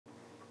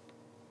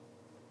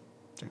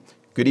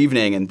Good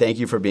evening, and thank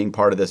you for being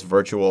part of this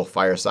virtual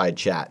fireside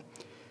chat.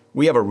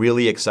 We have a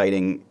really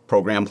exciting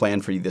program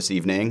planned for you this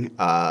evening.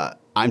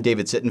 I'm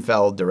David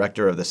Sittenfeld,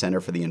 Director of the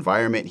Center for the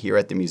Environment here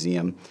at the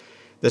museum.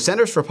 The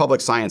Centers for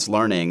Public Science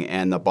Learning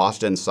and the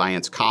Boston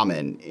Science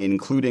Common,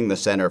 including the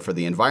Center for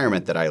the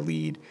Environment that I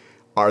lead,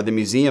 are the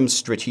museum's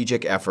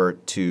strategic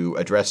effort to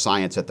address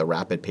science at the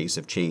rapid pace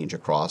of change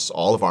across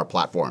all of our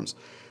platforms,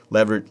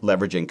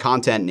 leveraging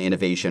content and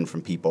innovation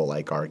from people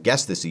like our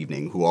guest this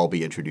evening, who I'll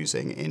be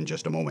introducing in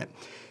just a moment.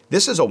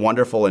 This is a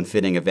wonderful and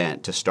fitting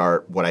event to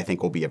start what I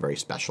think will be a very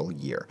special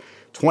year.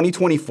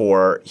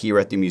 2024 here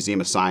at the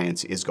Museum of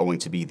Science is going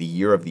to be the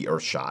year of the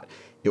Earthshot.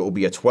 It will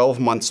be a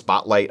 12-month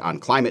spotlight on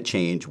climate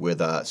change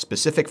with a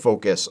specific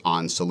focus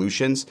on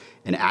solutions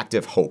and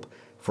active hope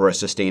for a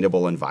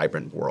sustainable and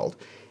vibrant world.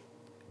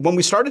 When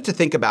we started to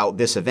think about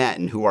this event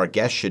and who our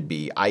guests should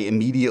be, I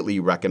immediately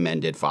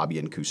recommended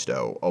Fabien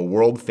Cousteau, a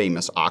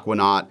world-famous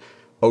aquanaut,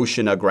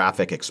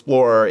 Oceanographic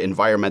Explorer,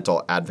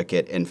 environmental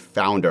advocate, and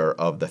founder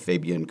of the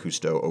Fabien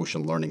Cousteau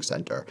Ocean Learning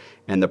Center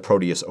and the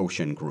Proteus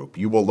Ocean Group.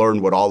 You will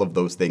learn what all of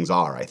those things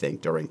are, I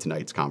think, during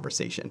tonight's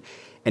conversation.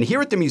 And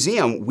here at the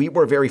museum, we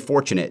were very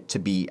fortunate to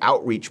be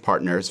outreach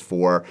partners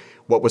for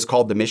what was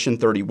called the Mission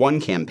 31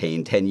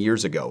 campaign 10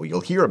 years ago. You'll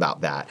hear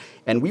about that.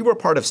 And we were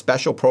part of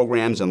special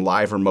programs and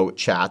live remote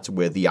chats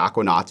with the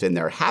aquanauts in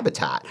their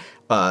habitat.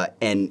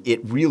 And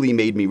it really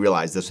made me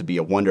realize this would be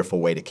a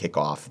wonderful way to kick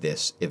off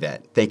this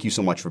event. Thank you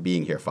so much for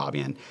being here,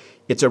 Fabien.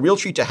 It's a real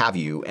treat to have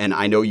you, and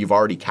I know you've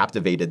already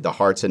captivated the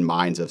hearts and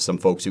minds of some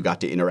folks who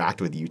got to interact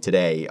with you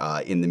today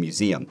in the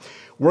museum.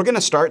 We're going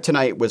to start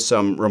tonight with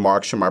some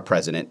remarks from our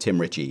president,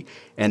 Tim Ritchie,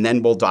 and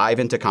then we'll dive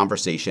into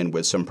conversation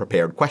with some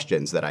prepared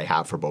questions that I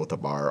have for both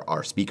of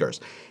our speakers.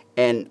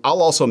 And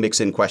I'll also mix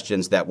in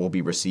questions that we'll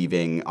be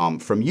receiving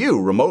from you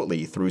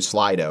remotely through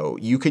Slido.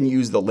 You can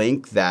use the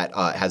link that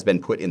has been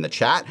put in the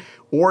chat,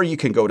 or you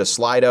can go to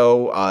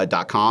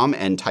slido.com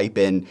and type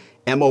in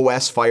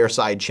MOS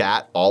Fireside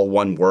Chat, all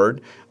one word.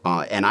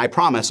 And I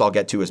promise I'll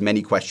get to as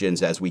many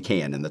questions as we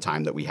can in the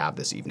time that we have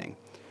this evening.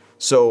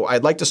 So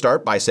I'd like to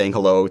start by saying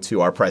hello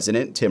to our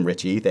president, Tim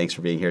Ritchie. Thanks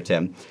for being here,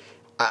 Tim.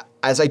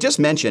 As I just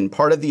mentioned,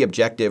 part of the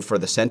objective for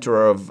the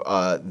Center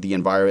for the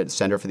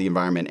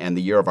Environment and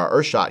the Year of Our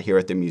Earthshot here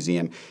at the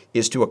museum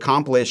is to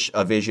accomplish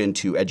a vision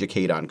to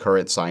educate on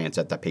current science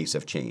at the pace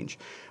of change.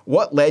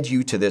 What led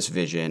you to this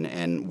vision,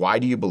 and why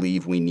do you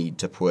believe we need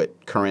to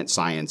put current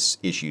science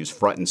issues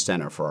front and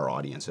center for our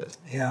audiences?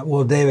 Yeah,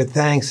 well, David,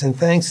 thanks. And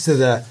thanks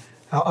to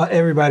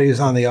everybody who's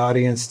on the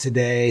audience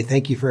today.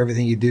 Thank you for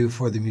everything you do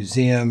for the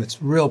museum. It's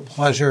a real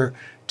pleasure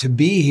to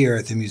be here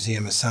at the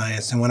Museum of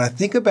Science. And when I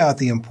think about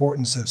the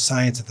importance of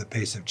science at the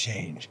pace of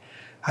change,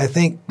 I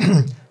think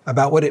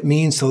about what it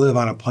means to live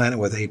on a planet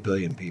with 8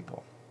 billion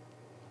people,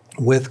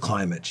 with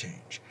climate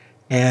change,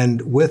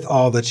 and with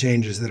all the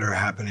changes that are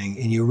happening.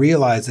 And you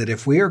realize that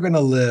if we are going to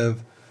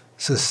live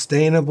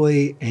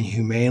sustainably and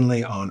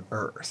humanely on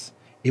Earth,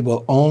 it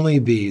will only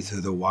be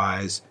through the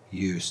wise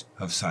use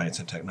of science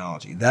and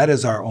technology. That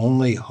is our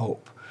only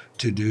hope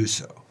to do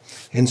so.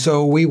 And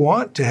so we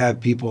want to have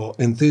people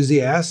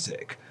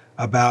enthusiastic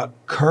about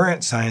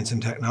current science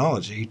and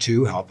technology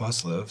to help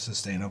us live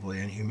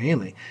sustainably and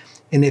humanely.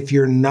 And if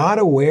you're not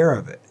aware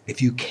of it,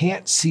 if you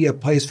can't see a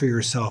place for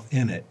yourself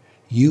in it,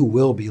 you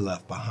will be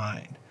left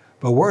behind.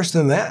 But worse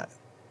than that,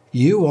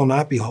 you will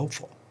not be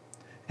hopeful.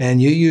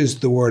 And you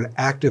used the word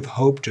active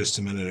hope just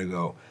a minute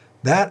ago.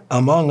 That,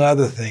 among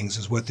other things,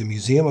 is what the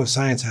Museum of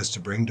Science has to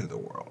bring to the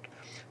world.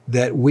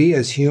 That we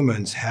as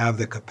humans have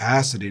the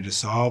capacity to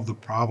solve the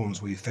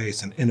problems we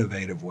face in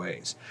innovative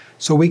ways.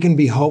 So we can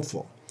be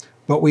hopeful.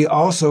 But we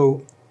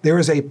also, there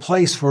is a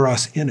place for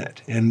us in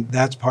it. And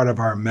that's part of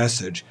our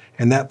message.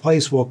 And that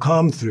place will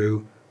come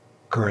through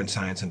current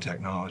science and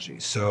technology.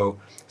 So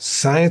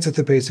science at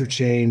the pace of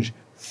change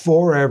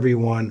for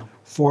everyone,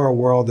 for a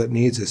world that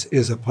needs us,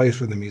 is a place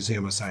where the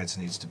Museum of Science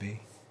needs to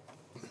be.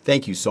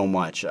 Thank you so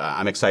much.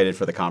 I'm excited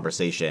for the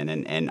conversation,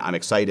 and I'm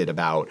excited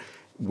about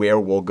where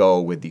we'll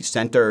go with these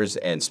centers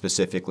and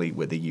specifically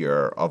with the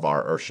Year of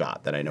Our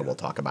Earthshot that I know we'll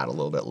talk about a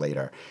little bit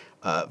later.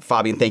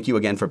 Fabien, thank you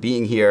again for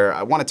being here.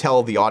 I want to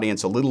tell the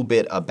audience a little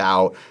bit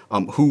about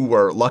who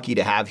we're lucky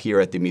to have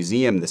here at the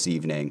museum this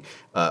evening.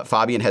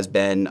 Fabien has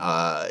been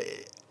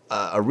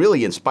a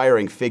really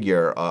inspiring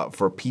figure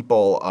for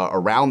people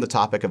around the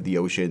topic of the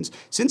oceans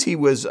since he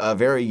was a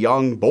very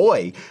young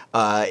boy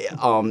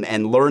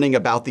and learning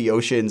about the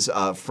oceans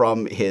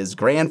from his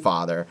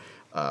grandfather.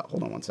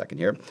 Hold on one second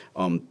here.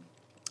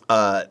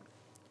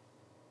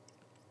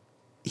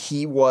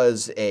 He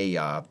was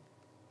a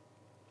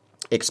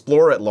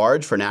explorer at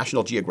large for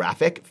National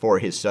Geographic for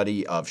his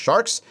study of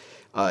sharks.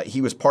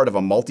 He was part of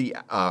a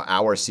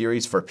multi-hour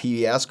series for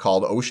PBS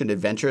called Ocean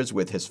Adventures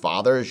with his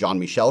father,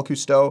 Jean-Michel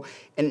Cousteau.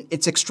 And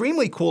it's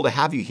extremely cool to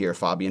have you here,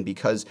 Fabien,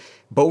 because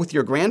both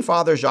your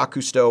grandfather, Jacques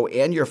Cousteau,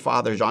 and your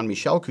father,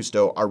 Jean-Michel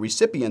Cousteau, are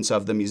recipients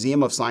of the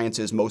Museum of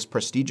Science's most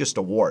prestigious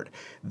award,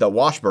 the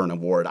Washburn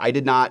Award. I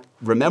did not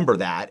remember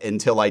that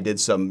until I did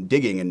some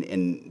digging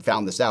and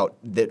found this out,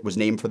 that was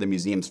named for the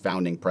museum's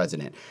founding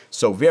president.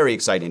 So very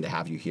exciting to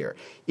have you here.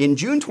 In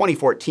June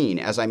 2014,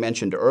 as I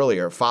mentioned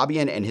earlier,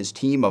 Fabien and his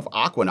team of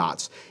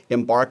aquanauts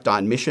embarked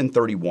on Mission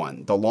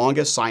 31, the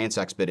longest science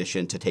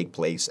expedition to take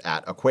place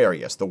at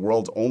Aquarius, the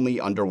world's only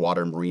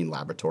underwater marine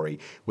laboratory,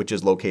 which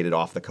is located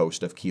off the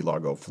coast of Key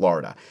Largo,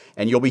 Florida.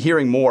 And you'll be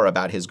hearing more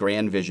about his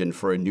grand vision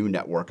for a new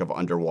network of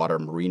underwater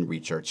marine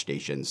research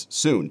stations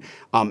soon.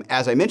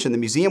 As I mentioned, the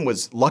museum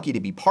was lucky to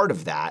be part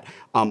of that.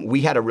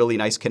 We had a really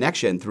nice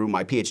connection through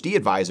my PhD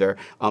advisor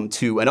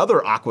to another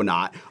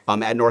aquanaut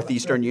at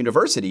Northeastern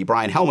University,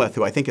 Brian Helmuth,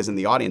 who I think is in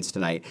the audience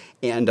tonight.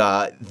 And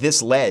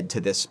this led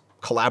to this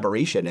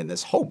collaboration and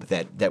this hope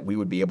that we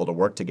would be able to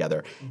work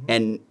together. Mm-hmm.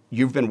 And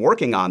you've been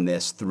working on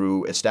this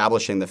through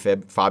establishing the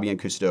Fabien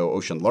Cousteau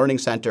Ocean Learning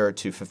Center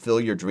to fulfill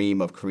your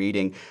dream of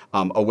creating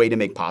a way to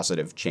make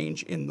positive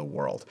change in the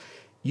world.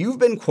 You've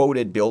been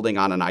quoted building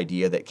on an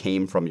idea that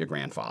came from your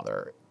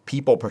grandfather.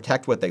 People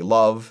protect what they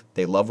love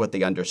what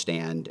they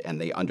understand,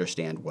 and they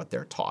understand what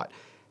they're taught.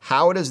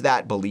 How does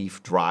that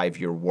belief drive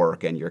your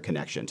work and your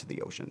connection to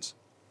the oceans?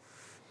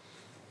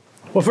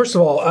 Well, first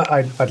of all,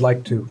 I'd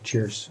like to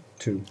cheers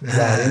to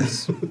the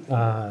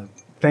audience.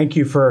 Thank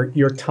you for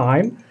your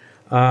time.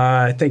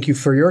 Thank you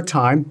for your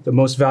time, the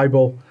most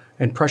valuable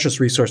and precious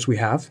resource we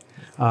have,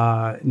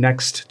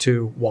 next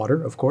to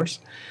water, of course.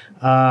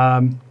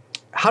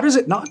 How does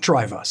it not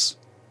drive us?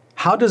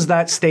 How does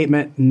that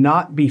statement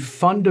not be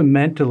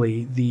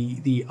fundamentally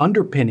the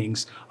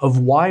underpinnings of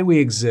why we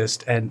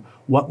exist and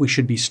what we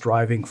should be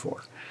striving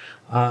for?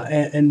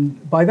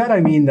 And by that I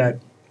mean that,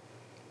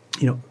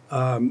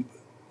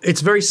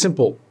 it's a very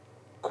simple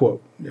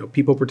quote.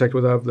 People protect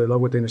what they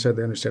love what they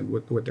understand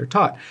what they're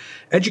taught.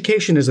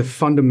 Education is a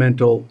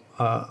fundamental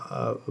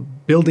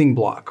building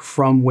block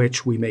from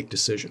which we make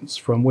decisions,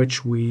 from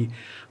which we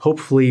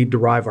hopefully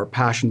derive our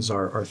passions,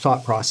 our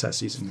thought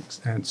processes,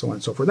 and so on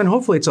and so forth. And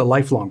hopefully it's a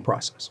lifelong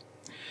process.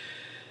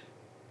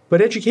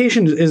 But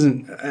education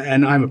isn't,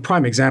 and I'm a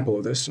prime example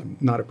of this. I'm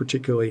not a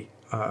particularly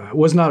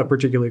was not a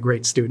particularly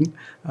great student,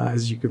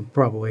 as you can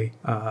probably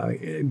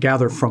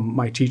gather from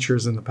my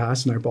teachers in the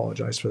past, and I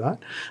apologize for that.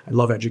 I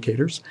love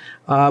educators.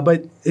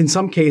 But in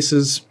some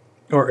cases,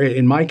 or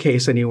in my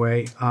case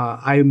anyway,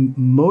 I'm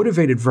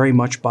motivated very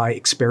much by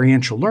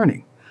experiential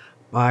learning,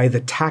 by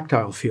the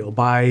tactile feel,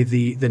 by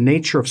the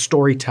nature of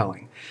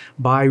storytelling,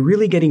 by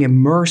really getting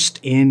immersed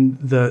in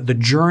the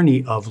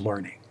journey of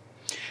learning.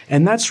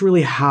 And that's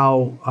really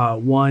how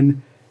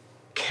one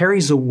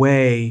carries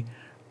away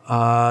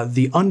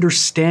the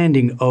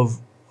understanding of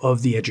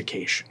the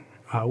education,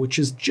 which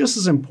is just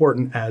as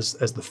important as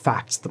the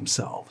facts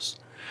themselves.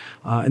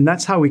 And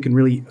that's how we can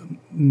really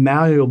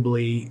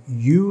malleably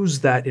use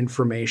that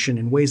information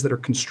in ways that are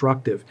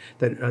constructive,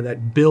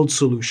 that build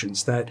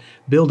solutions, that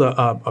build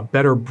a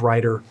better,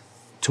 brighter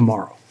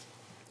tomorrow.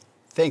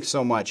 Thanks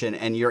so much.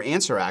 And your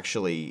answer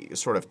actually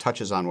sort of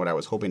touches on what I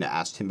was hoping to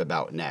ask Tim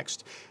about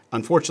next.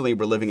 Unfortunately,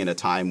 we're living in a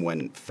time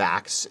when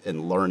facts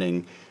and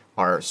learning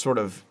are sort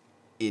of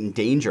in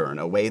danger in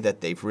a way that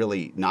they've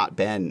really not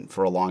been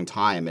for a long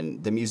time.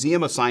 And the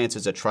Museum of Science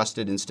is a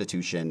trusted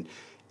institution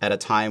at a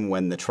time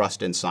when the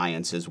trust in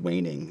science is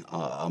waning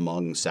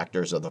among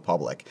sectors of the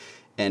public.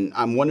 And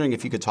I'm wondering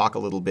if you could talk a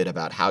little bit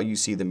about how you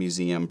see the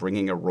museum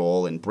bringing a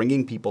role in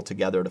bringing people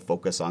together to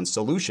focus on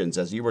solutions,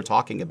 as you were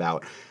talking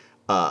about,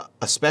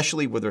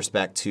 especially with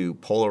respect to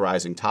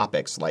polarizing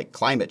topics like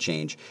climate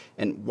change.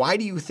 And why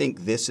do you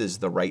think this is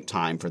the right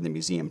time for the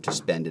museum to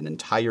spend an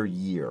entire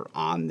year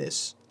on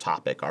this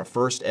topic, our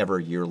first ever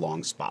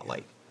year-long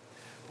spotlight?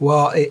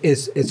 Well,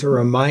 it's a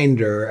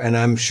reminder, and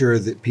I'm sure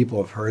that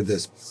people have heard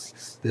this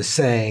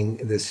saying,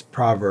 this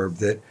proverb,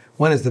 that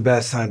when is the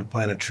best time to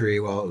plant a tree?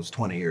 Well, it was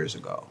 20 years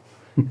ago.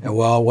 And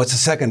well, what's the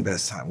second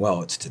best time?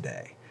 Well, it's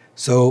today.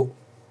 So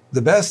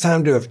the best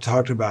time to have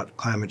talked about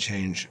climate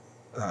change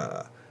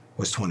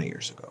was 20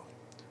 years ago.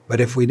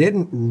 But if we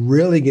didn't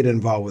really get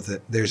involved with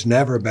it, there's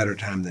never a better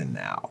time than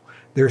now.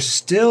 There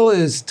still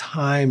is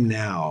time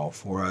now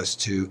for us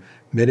to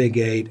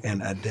mitigate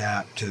and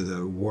adapt to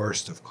the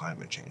worst of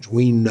climate change.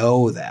 We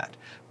know that.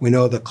 We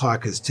know the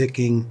clock is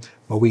ticking,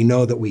 but we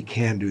know that we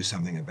can do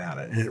something about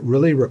it. And it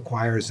really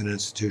requires an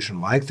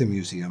institution like the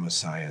Museum of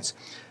Science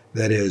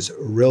that is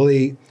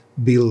really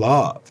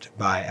beloved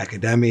by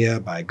academia,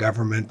 by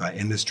government, by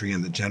industry,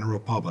 and the general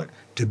public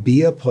to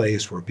be a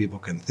place where people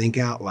can think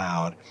out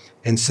loud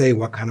and say,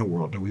 what kind of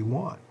world do we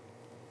want?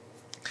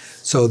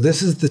 So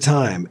this is the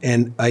time,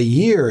 and a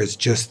year is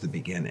just the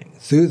beginning.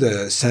 Through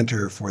the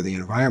Center for the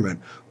Environment,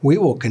 we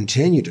will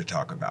continue to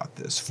talk about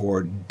this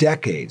for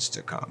decades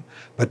to come.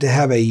 But to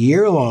have a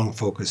year-long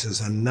focus is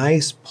a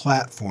nice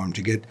platform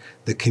to get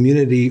the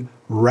community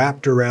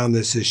wrapped around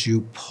this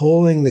issue,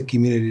 pulling the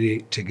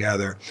community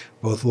together,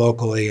 both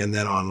locally and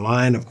then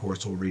online. Of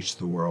course, we'll reach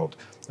the world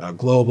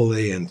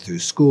globally, and through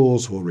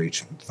schools, we'll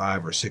reach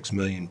 5 or 6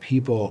 million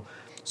people.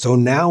 So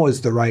now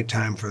is the right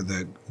time for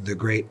the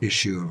great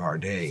issue of our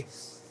day.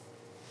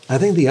 I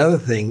think the other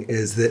thing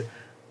is that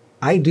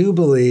I do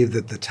believe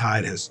that the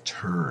tide has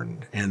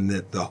turned, and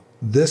that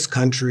this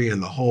country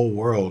and the whole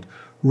world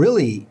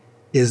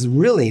is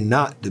really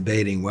not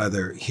debating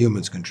whether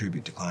humans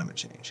contribute to climate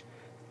change.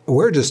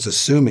 We're just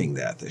assuming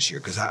that this year,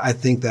 because I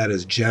think that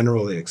is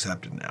generally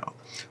accepted now.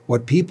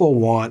 What people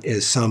want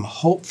is some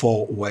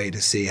hopeful way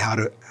to see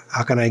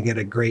how can I get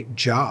a great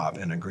job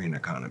in a green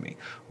economy?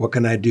 What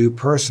can I do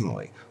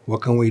personally?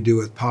 What can we do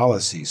with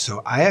policy?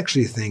 So I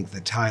actually think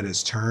the tide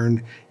has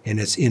turned, and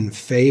it's in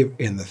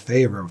the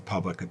favor of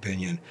public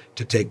opinion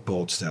to take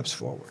bold steps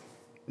forward.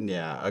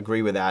 Yeah,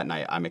 agree with that, and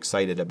I'm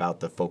excited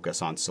about the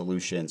focus on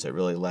solutions. It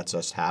really lets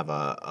us have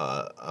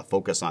a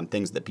focus on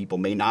things that people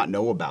may not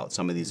know about,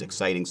 some of these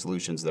exciting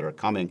solutions that are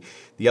coming.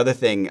 The other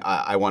thing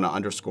I want to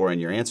underscore in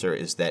your answer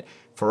is that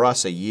for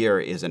us, a year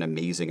is an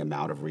amazing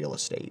amount of real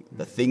estate.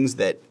 The things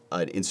that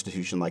an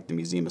institution like the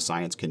Museum of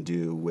Science can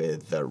do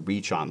with the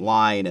reach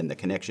online and the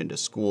connection to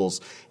schools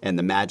and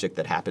the magic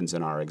that happens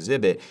in our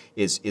exhibit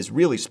is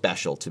really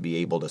special, to be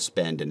able to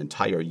spend an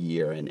entire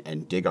year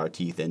and dig our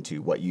teeth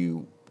into what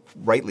you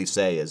rightly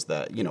say is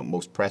the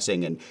most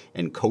pressing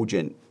and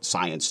cogent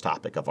science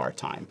topic of our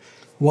time.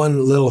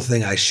 One little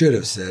thing I should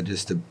have said,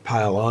 just to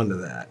pile on to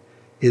that,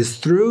 is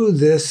through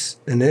this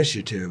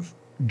initiative,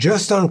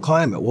 just on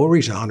climate, we'll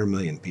reach 100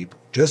 million people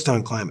just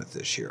on climate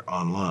this year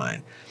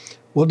online.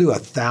 We'll do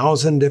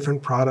 1,000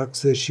 different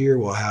products this year.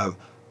 We'll have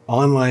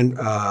online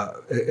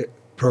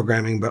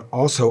programming, but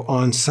also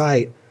on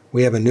site.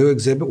 We have a new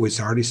exhibit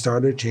which already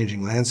started,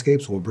 Changing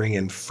Landscapes. We'll bring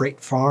in freight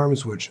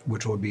farms, which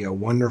will be a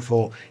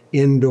wonderful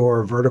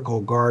indoor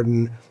vertical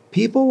garden.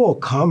 People will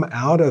come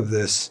out of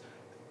this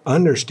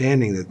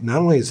understanding that not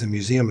only is the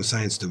Museum of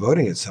Science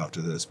devoting itself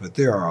to this, but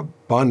there are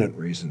abundant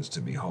reasons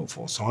to be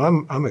hopeful. So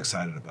I'm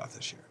excited about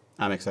this year.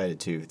 I'm excited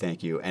too.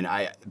 Thank you. And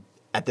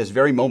at this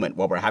very moment,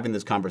 while we're having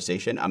this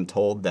conversation, I'm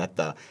told that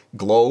the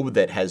globe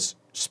that has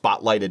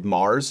spotlighted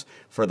Mars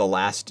for the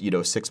last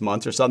 6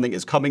 months or something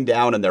is coming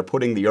down, and they're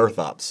putting the Earth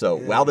up. So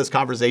while this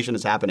conversation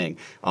is happening,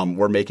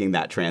 we're making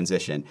that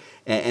transition.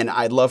 And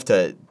I'd love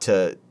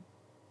to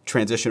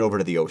transition over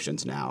to the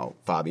oceans now,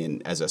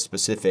 Fabien, as a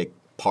specific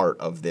part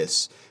of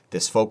this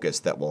focus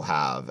that we'll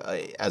have.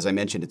 As I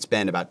mentioned, it's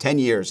been about 10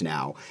 years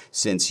now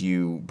since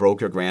you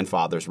broke your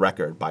grandfather's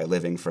record by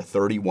living for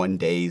 31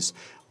 days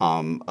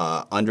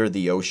under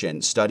the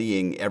ocean,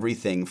 studying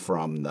everything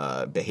from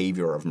the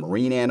behavior of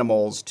marine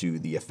animals to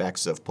the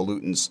effects of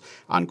pollutants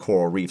on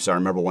coral reefs. I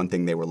remember one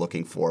thing they were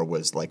looking for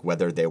was like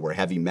whether there were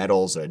heavy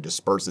metals or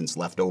dispersants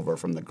left over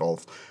from the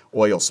Gulf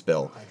oil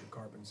spill.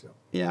 Hydrocarbons,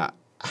 yeah.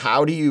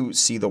 How do you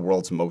see the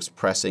world's most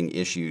pressing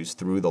issues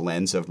through the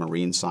lens of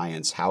marine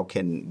science? How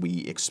can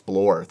we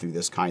explore through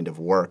this kind of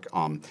work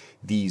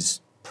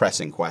these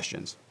pressing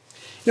questions?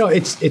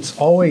 It's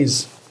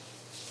always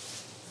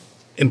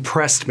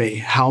impressed me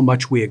how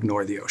much we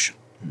ignore the ocean.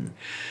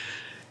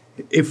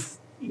 If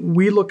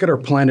we look at our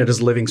planet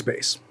as living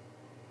space,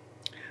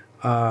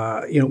 we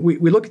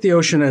look at the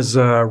ocean as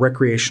a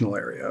recreational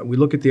area. We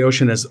look at the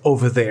ocean as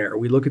over there.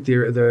 We look at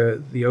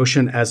the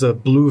ocean as a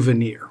blue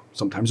veneer,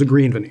 sometimes a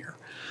green veneer.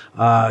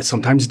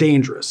 Sometimes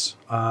dangerous,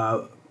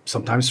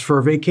 sometimes for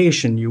a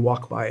vacation you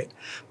walk by it.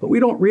 But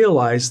we don't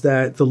realize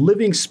that the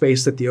living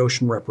space that the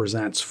ocean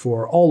represents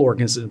for all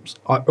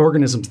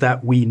organisms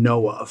that we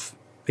know of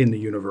in the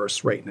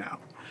universe right now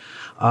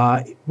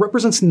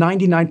represents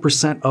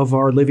 99% of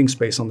our living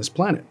space on this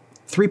planet.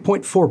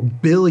 3.4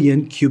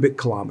 billion cubic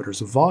kilometers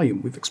of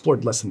volume. We've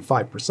explored less than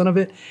 5% of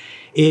it.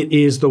 It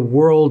is the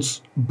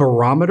world's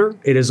barometer.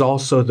 It is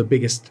also the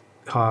biggest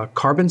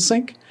carbon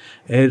sink.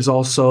 It is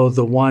also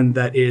the one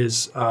that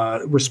is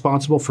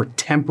responsible for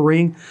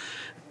tempering,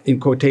 in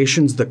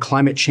quotations, the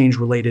climate change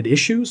related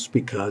issues,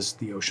 because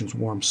the oceans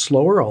warm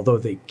slower, although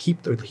they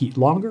keep the heat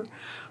longer.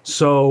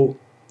 So,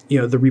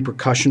 the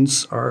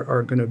repercussions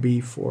are going to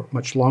be for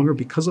much longer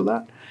because of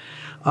that.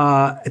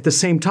 At the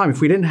same time,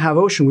 if we didn't have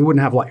ocean, we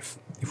wouldn't have life.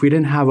 If we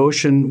didn't have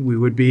ocean, we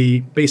would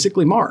be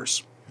basically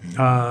Mars.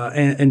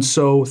 And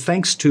so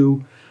thanks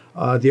to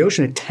the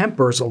ocean, it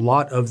tempers a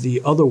lot of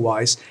the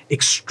otherwise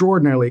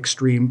extraordinarily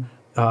extreme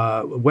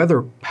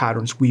weather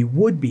patterns we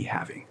would be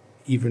having,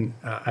 even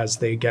as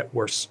they get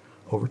worse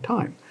over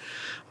time.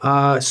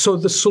 So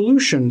the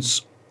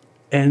solutions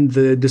and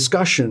the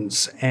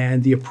discussions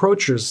and the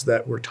approaches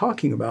that we're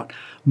talking about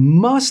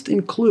must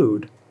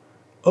include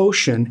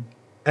ocean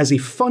as a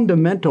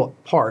fundamental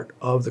part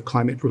of the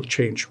climate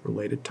change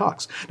related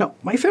talks. Now,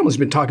 my family's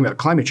been talking about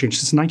climate change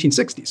since the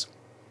 1960s.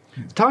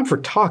 The time for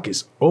talk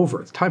is over.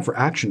 The time for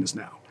action is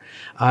now.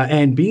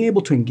 And being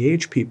able to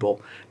engage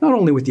people, not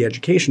only with the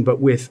education, but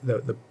with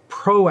the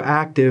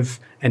proactive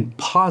and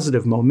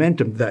positive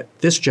momentum that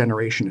this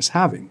generation is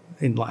having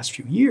in the last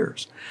few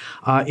years,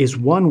 is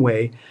one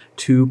way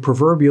to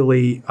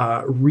proverbially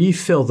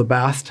refill the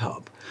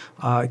bathtub.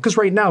 Because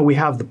right now we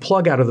have the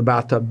plug out of the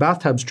bathtub,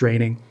 bathtub's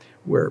draining,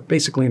 we're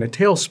basically in a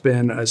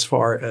tailspin as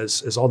far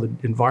as all the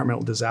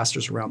environmental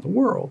disasters around the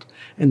world,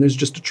 and there's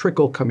just a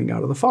trickle coming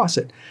out of the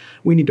faucet.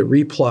 We need to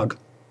replug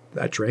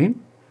that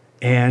drain,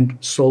 and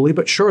slowly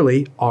but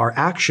surely our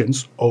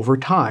actions over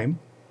time,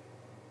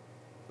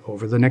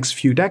 over the next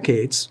few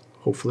decades,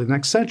 hopefully the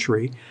next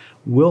century,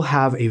 will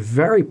have a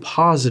very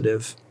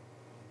positive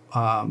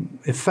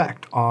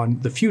effect on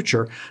the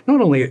future,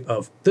 not only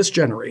of this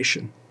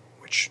generation,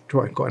 which,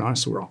 quite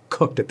honestly, we're all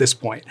cooked at this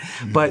point,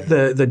 but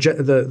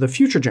the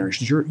future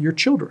generations, your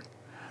children.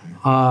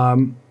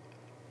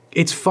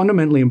 It's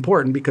fundamentally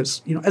important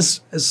because,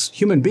 as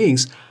human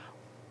beings,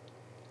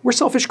 we're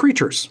selfish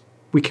creatures.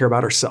 We care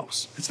about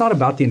ourselves. It's not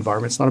about the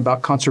environment. It's not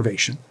about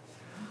conservation,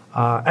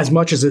 as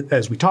much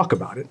as we talk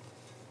about it.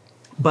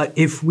 But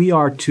if we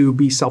are to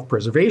be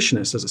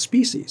self-preservationists as a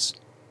species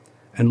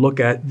and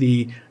look at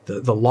the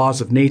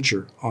laws of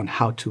nature on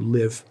how to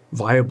live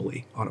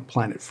viably on a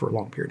planet for a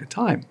long period of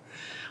time,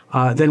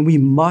 then we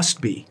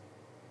must be,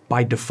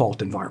 by default,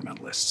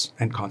 environmentalists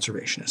and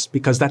conservationists,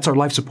 because that's our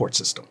life support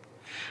system.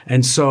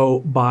 And so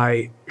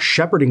by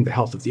shepherding the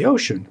health of the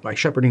ocean, by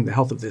shepherding the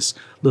health of this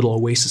little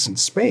oasis in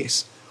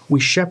space, we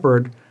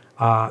shepherd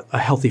a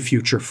healthy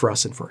future for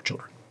us and for our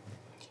children.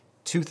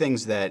 Two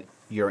things that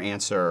your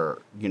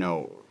answer,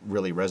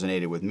 really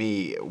resonated with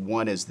me.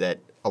 One is that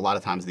a lot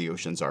of times the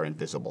oceans are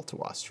invisible to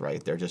us,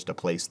 right? They're just a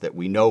place that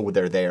we know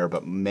they're there,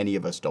 but many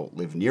of us don't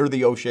live near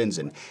the oceans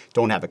and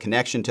don't have a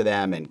connection to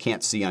them and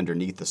can't see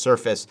underneath the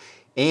surface.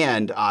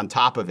 And on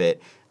top of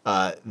it,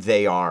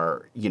 they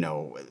are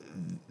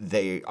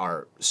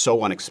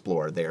so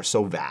unexplored. They are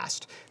so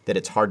vast that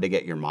it's hard to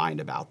get your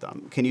mind about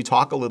them. Can you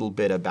talk a little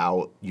bit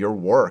about your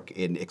work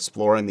in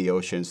exploring the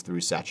oceans through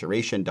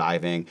saturation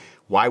diving?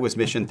 Why was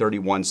Mission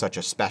 31 such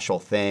a special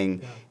thing?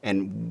 Yeah.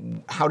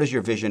 And how does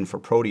your vision for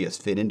Proteus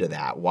fit into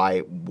that?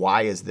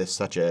 Why is this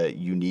such a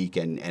unique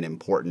and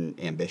important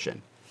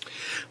ambition?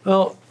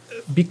 Well,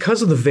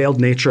 because of the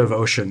veiled nature of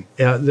ocean,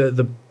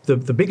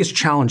 the biggest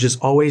challenge is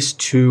always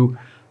to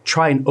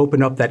try and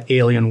open up that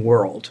alien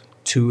world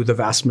to the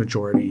vast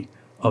majority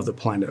of the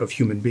planet of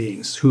human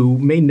beings who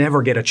may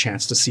never get a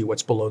chance to see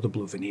what's below the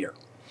blue veneer.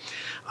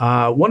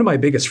 One of my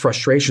biggest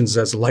frustrations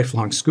as a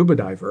lifelong scuba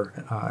diver,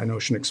 an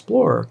ocean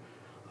explorer,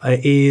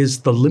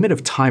 is the limit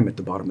of time at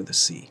the bottom of the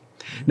sea.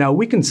 Now,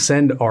 we can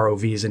send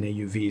ROVs and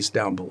AUVs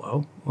down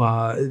below,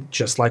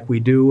 just like we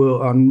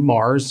do on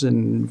Mars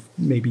and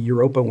maybe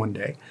Europa one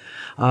day.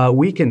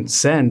 We can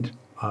send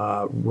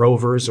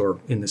rovers, or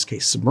in this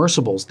case,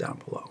 submersibles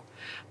down below.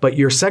 But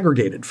you're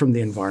segregated from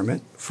the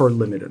environment for a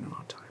limited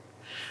amount of time.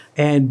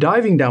 And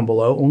diving down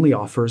below only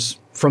offers,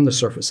 from the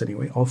surface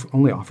anyway,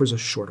 only offers a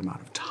short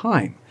amount of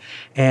time.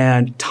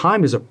 And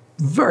time is a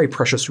very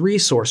precious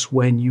resource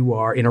when you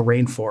are in a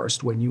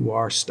rainforest, when you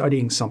are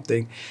studying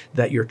something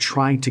that you're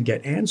trying to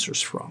get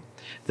answers from,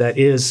 that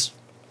is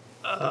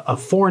a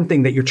foreign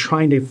thing that you're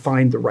trying to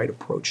find the right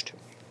approach to,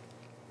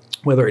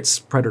 whether it's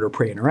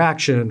predator-prey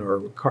interaction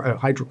or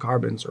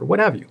hydrocarbons or what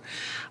have you.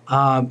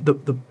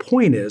 The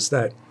point is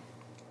that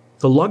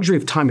the luxury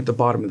of time at the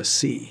bottom of the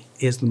sea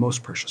is the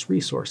most precious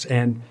resource.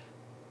 And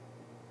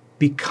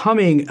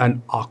becoming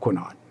an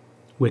aquanaut,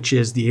 which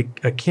is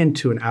akin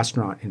to an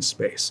astronaut in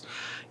space,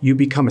 you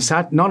become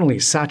not only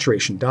a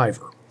saturation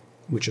diver,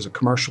 which is a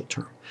commercial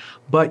term,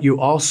 but you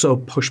also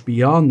push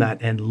beyond that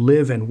and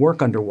live and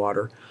work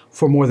underwater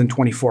for more than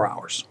 24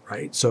 hours,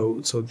 right? So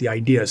the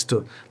idea is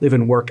to live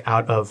and work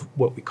out of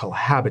what we call a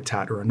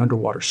habitat, or an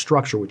underwater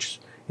structure,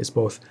 which is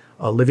both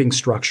a living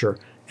structure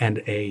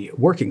and a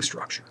working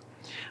structure.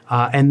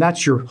 And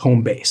that's your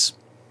home base.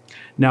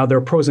 Now, there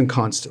are pros and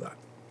cons to that.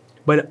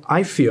 But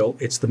I feel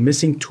it's the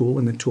missing tool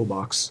in the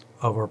toolbox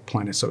of our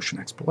planet's ocean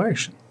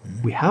exploration.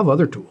 Mm-hmm. We have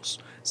other tools,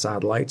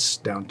 satellites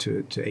down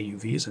to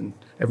AUVs and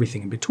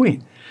everything in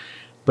between.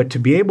 But to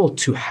be able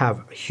to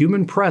have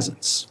human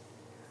presence,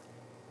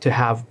 to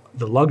have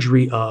the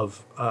luxury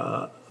of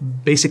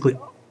basically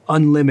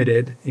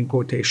unlimited, in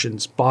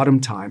quotations, bottom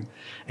time,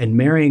 and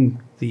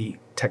marrying the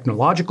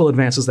technological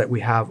advances that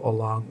we have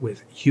along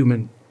with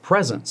human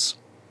presence,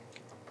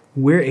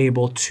 we're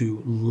able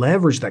to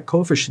leverage that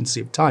coefficient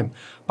of time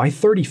by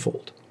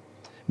 30-fold.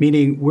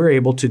 Meaning we're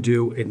able to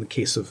do, in the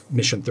case of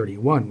Mission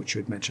 31, which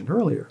you had mentioned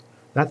earlier,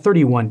 that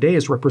 31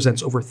 days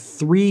represents over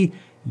 3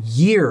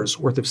 years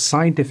worth of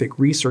scientific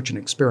research and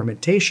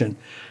experimentation,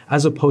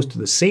 as opposed to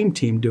the same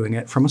team doing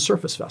it from a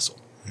surface vessel.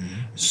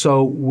 Mm-hmm.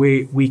 So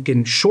we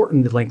can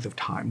shorten the length of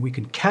time. We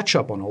can catch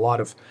up on a lot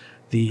of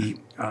the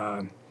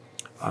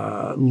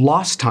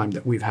lost time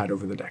that we've had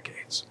over the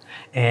decades.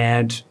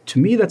 And to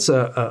me, that's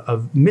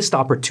a missed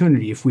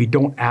opportunity if we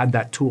don't add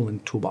that tool in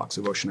the toolbox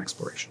of ocean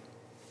exploration.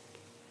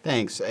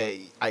 Thanks.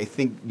 I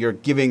think you're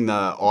giving the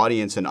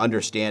audience an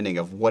understanding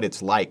of what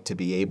it's like to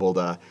be able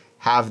to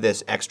have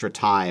this extra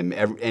time.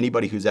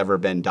 Anybody who's ever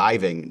been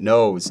diving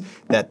knows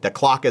that the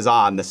clock is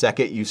on the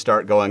second you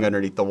start going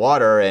underneath the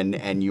water,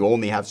 and you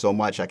only have so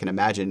much. I can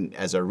imagine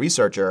as a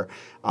researcher,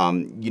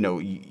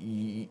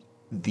 the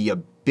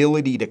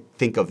ability to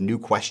think of new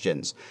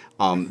questions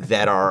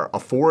that are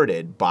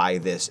afforded by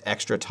this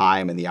extra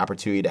time and the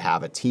opportunity to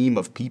have a team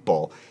of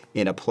people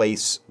in a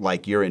place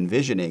like you're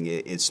envisioning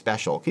is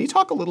special. Can you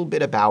talk a little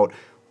bit about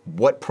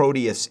what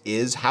Proteus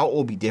is, how it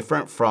will be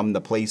different from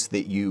the place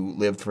that you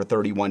lived for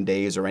 31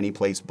 days or any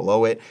place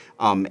below it,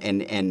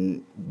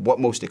 and what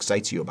most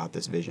excites you about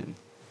this vision?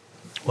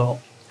 Well,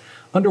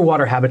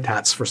 underwater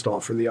habitats, first of all,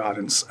 for the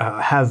audience,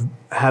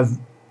 have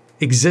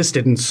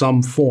existed in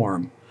some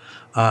form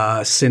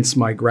since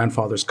my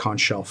grandfather's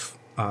Conshelf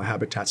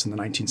habitats in the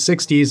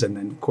 1960s, and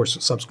then, of course,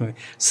 subsequently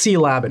Sea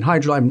Lab and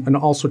Hydrolab and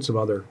all sorts of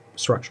other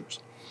structures.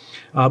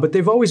 But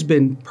they've always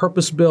been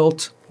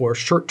purpose-built or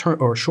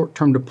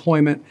short-term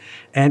deployment,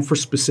 and for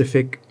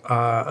specific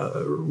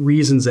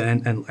reasons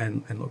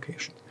and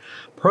locations.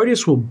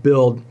 Proteus will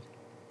build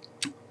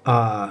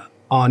on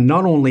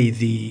not only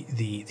the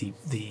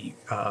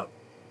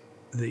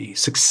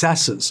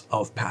successes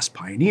of past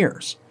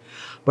pioneers,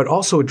 but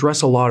also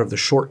address a lot of the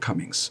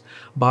shortcomings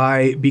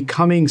by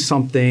becoming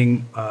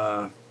something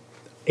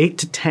 8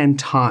 to 10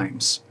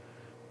 times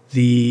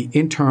the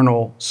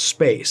internal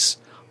space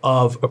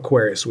of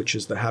Aquarius, which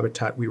is the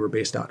habitat we were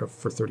based out of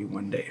for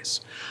 31 days.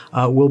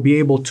 We'll be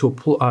able to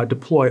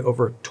deploy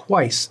over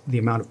twice the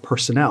amount of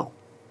personnel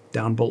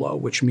down below,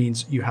 which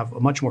means you have a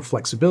much more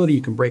flexibility.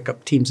 You can break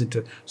up teams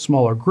into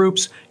smaller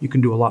groups. You can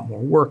do a lot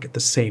more work at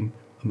the same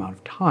amount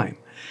of time.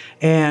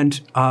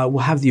 And we'll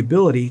have the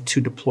ability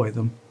to deploy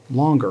them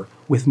longer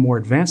with more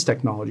advanced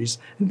technologies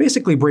and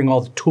basically bring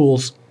all the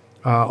tools,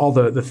 all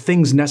the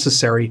things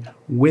necessary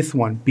with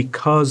one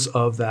because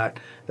of that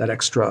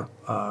extra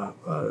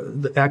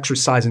the extra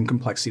size and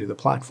complexity of the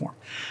platform.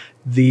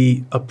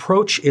 The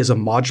approach is a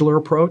modular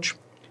approach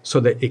so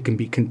that it can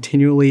be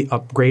continually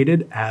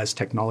upgraded as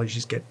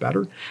technologies get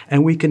better.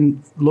 And we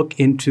can look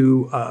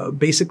into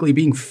basically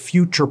being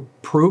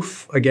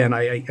future-proof. Again,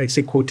 I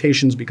say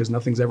quotations because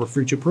nothing's ever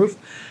future-proof.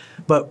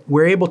 But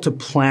we're able to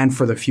plan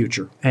for the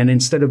future. And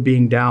instead of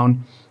being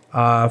down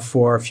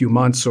for a few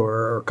months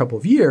or a couple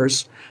of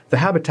years, the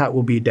habitat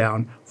will be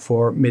down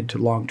for mid to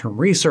long-term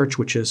research,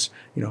 which is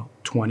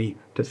 20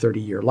 to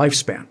 30-year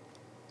lifespan.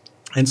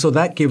 And so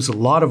that gives a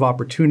lot of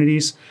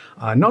opportunities,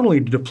 not only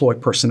to deploy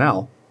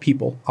personnel,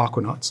 people,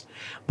 aquanauts,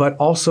 but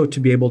also to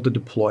be able to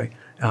deploy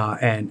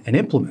and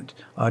implement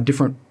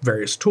different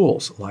various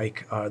tools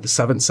like the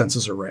 7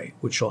 senses array,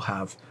 which will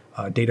have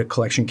data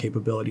collection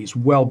capabilities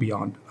well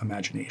beyond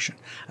imagination,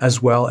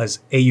 as well as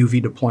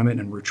AUV deployment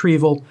and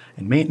retrieval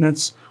and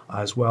maintenance,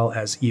 as well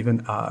as even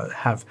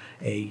have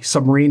a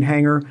submarine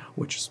hangar,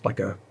 which is like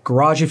a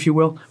garage, if you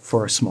will,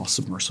 for a small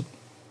submersible.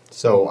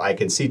 So I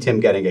can see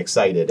Tim getting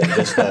excited. And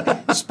just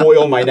to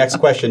spoil my next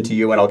question to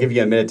you, and I'll give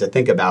you a minute to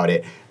think about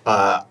it,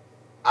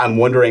 I'm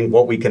wondering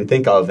what we can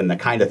think of and the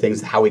kind of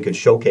things, how we could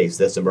showcase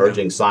this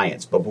emerging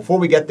science. But before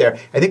we get there,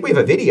 I think we have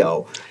a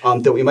video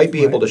that we might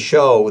be able to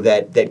show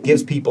that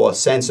gives people a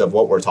sense of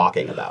what we're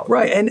talking about.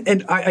 Right,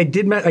 and I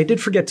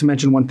did forget to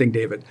mention one thing,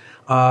 David.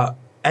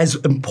 As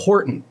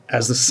important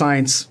as the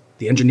science,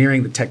 the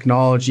engineering, the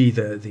technology,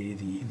 the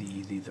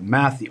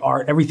math, the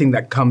art, everything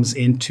that comes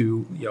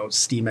into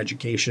STEAM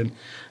education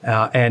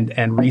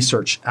and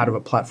research out of a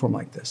platform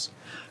like this,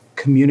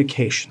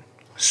 communication,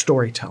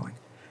 storytelling,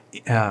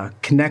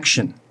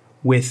 connection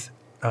with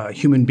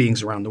human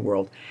beings around the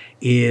world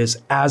is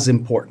as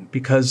important,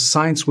 because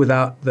science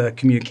without the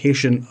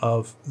communication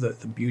of the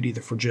beauty,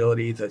 the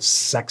fragility, the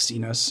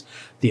sexiness,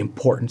 the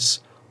importance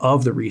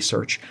of the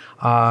research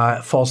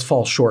falls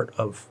short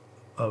of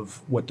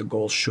what the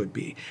goals should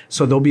be.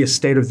 So there'll be a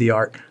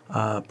state-of-the-art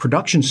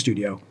production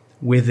studio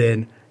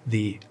within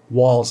the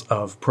walls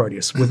of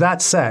Proteus. With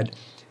that said,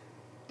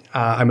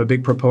 I'm a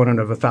big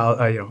proponent of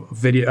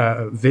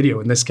video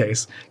in this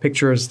case.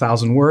 Picture is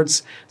 1,000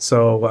 words.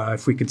 So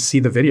if we could see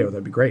the video,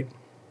 that'd be great.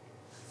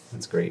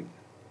 That's great.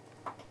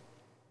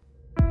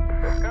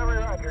 Discovery,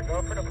 Roger.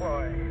 Go for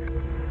deploy.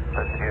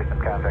 Let's use some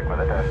contact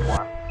with a test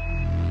 1.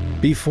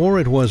 Before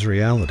it was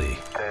reality,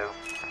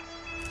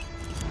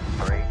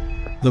 2, 3.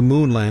 the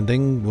moon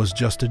landing was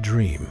just a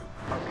dream.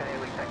 Okay,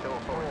 we checked all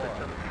 4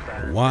 systems.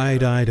 A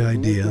wide-eyed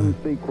idea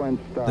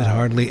that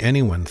hardly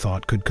anyone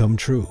thought could come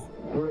true.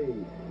 3,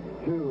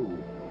 2,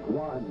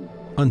 1.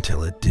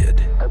 Until it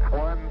did. That's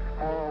one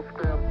small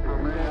step for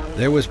man.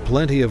 There was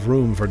plenty of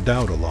room for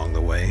doubt along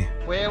the way.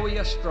 Where we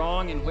are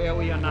strong and where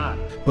we are not.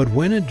 But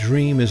when a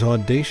dream is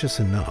audacious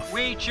enough,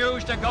 We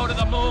choose to go to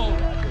the moon.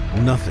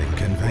 nothing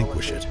can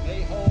vanquish it.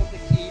 They hold the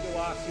key to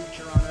our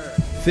future on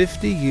Earth.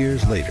 50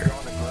 years later,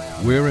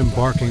 we're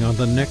embarking on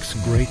the next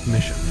great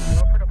mission,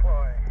 Go for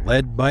deploy.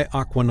 led by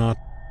Aquanaut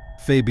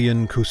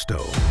Fabien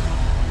Cousteau.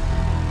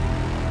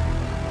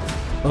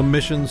 A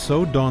mission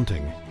so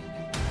daunting,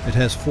 it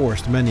has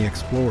forced many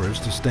explorers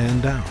to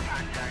stand down.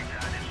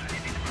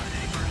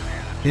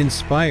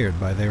 Inspired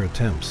by their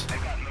attempts,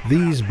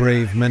 these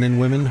brave men and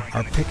women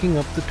are picking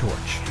up the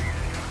torch.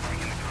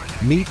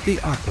 Meet the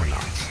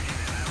Aquanauts,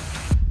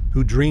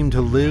 who dream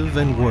to live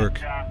and work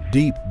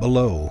deep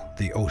below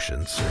the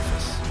ocean's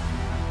surface.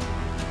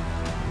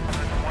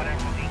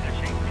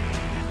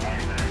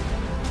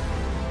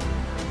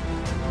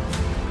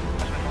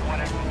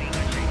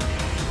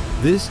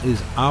 This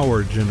is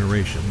our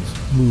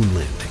generation's moon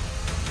landing.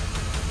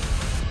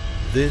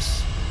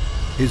 This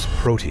is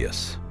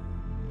Proteus,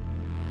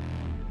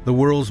 the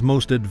world's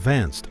most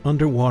advanced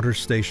underwater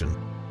station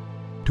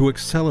to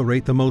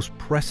accelerate the most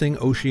pressing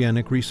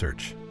oceanic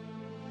research.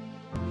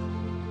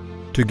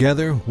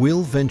 Together,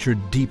 we'll venture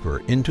deeper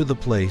into the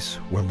place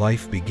where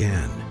life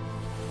began,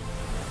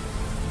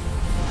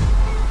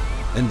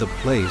 and the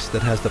place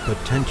that has the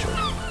potential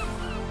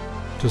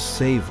to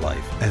save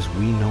life as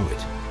we know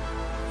it.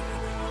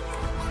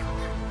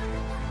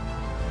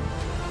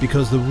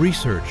 Because the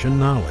research and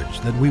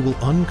knowledge that we will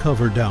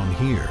uncover down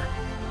here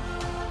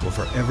will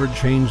forever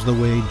change the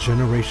way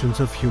generations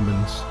of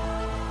humans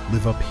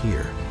live up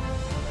here.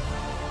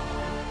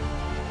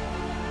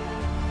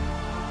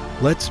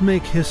 Let's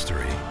make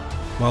history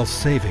while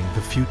saving the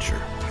future.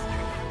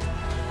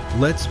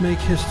 Let's make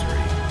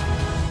history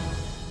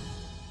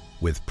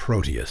with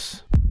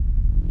Proteus.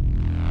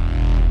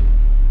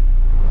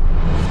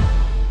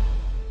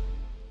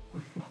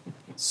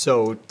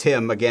 So,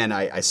 Tim, again,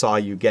 I saw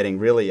you getting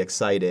really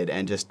excited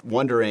and just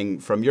wondering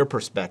from your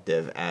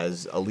perspective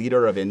as a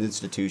leader of an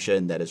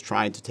institution that is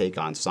trying to take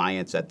on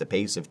science at the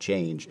pace of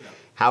change,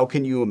 how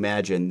can you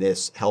imagine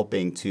this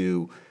helping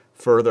to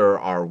further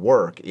our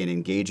work in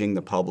engaging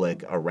the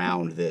public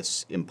around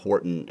this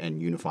important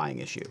and unifying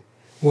issue?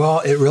 Well,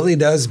 it really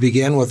does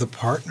begin with a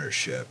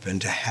partnership,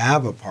 and to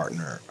have a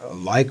partner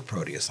like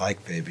Proteus,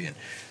 like Fabien,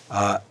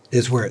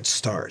 is where it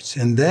starts.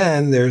 And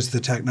then there's the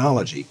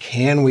technology.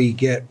 Can we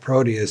get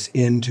Proteus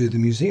into the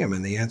museum?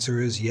 And the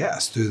answer is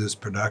yes, through this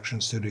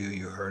production studio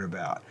you heard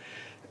about.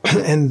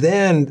 And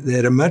then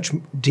at a much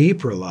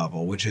deeper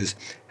level, which is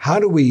how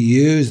do we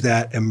use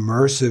that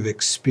immersive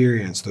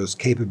experience, those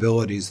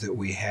capabilities that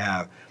we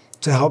have,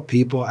 to help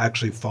people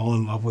actually fall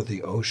in love with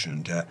the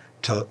ocean,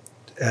 to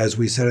as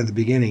we said at the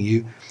beginning,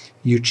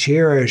 you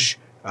cherish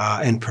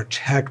and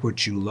protect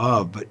what you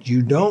love, but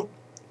you don't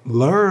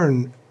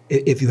learn.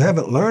 If you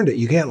haven't learned it,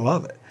 you can't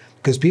love it,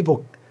 because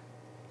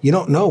you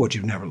don't know what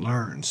you've never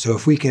learned. So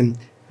if we can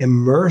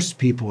immerse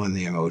people in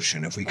the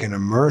ocean, if we can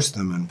immerse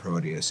them in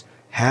Proteus,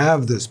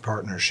 have this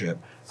partnership,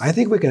 I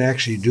think we can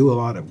actually do a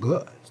lot of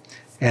good.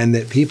 And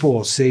that people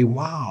will say,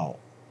 wow,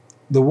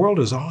 the world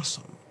is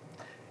awesome.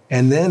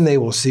 And then they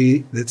will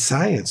see that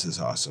science is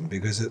awesome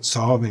because it's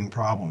solving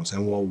problems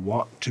and will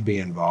want to be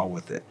involved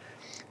with it.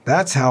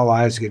 That's how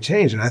lives get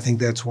changed. And I think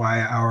that's why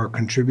our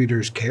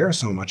contributors care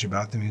so much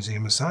about the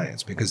Museum of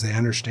Science, because they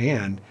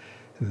understand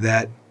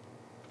that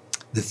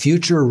the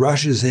future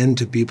rushes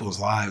into people's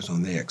lives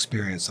when they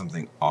experience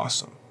something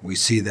awesome. We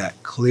see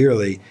that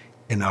clearly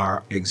in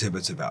our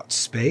exhibits about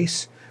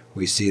space.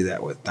 We see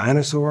that with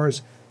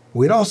dinosaurs.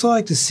 We'd also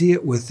like to see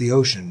it with the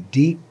ocean,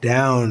 deep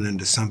down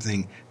into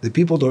something that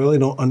people really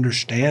don't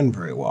understand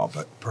very well.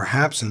 But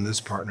perhaps in this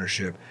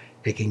partnership,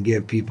 it can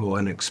give people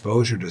an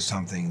exposure to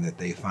something that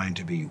they find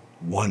to be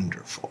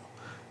wonderful.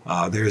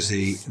 There's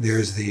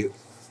the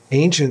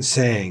ancient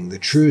saying, the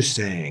true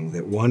saying,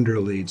 that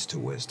wonder leads to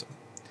wisdom.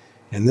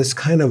 And this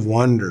kind of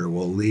wonder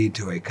will lead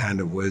to a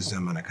kind of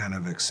wisdom and a kind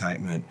of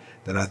excitement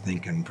that I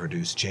think can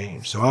produce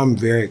change. So I'm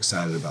very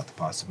excited about the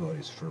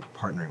possibilities for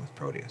partnering with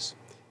Proteus.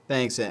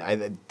 Thanks.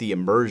 The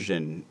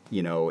immersion,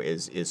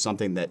 is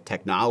something that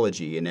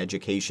technology and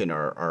education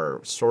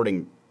are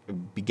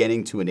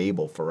beginning to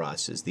enable for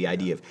us, is the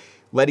idea of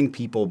letting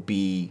people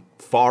be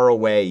far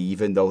away,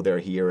 even though they're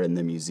here in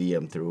the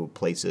museum, through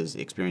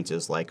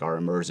experiences like our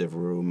immersive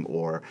room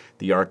or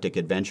the Arctic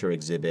Adventure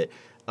exhibit.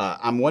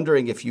 I'm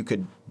wondering if you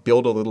could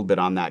build a little bit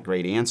on that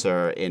great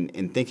answer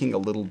in thinking a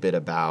little bit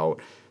about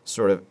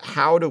sort of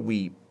how do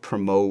we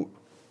promote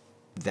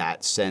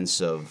that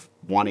sense of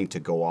wanting to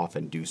go off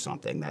and do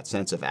something, that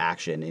sense of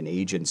action and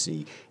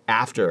agency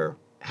after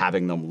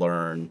having them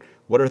learn.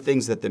 What are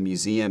things that the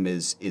museum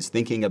is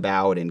thinking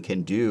about and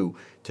can do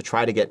to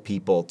try to get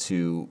people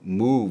to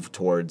move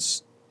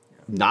towards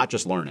not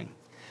just learning?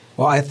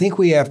 Well, I think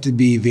we have to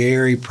be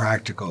very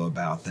practical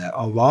about that.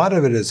 A lot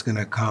of it is going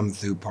to come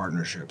through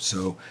partnerships.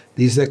 So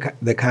these are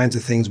the kinds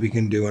of things we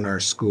can do in our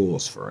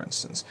schools, for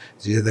instance.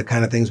 These are the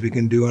kind of things we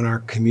can do in our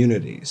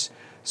communities.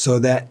 So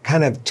that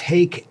kind of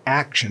take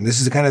action, this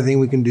is the kind of thing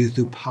we can do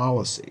through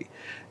policy.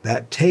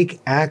 That take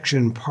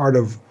action part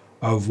of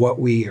what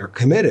we are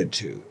committed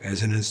to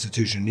as an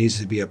institution needs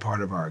to be a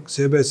part of our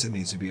exhibits, it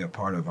needs to be a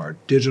part of our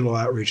digital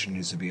outreach, it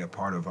needs to be a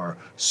part of our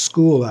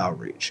school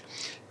outreach.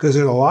 Because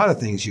there's a lot of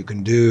things you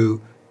can do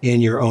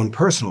in your own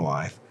personal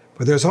life,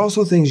 but there's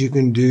also things you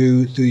can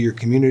do through your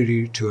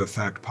community to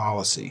affect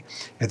policy.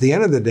 At the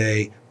end of the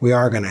day, we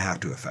are going to have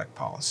to affect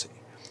policy.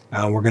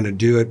 We're going to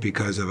do it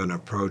because of an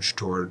approach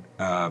toward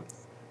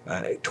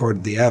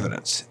the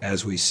evidence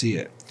as we see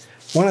it.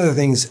 One of the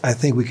things I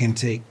think we can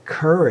take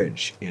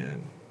courage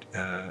in,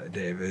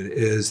 David,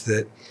 is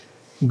that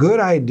good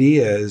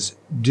ideas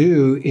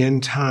do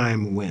in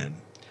time win.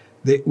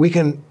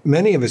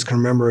 many of us can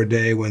remember a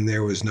day when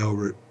there was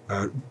no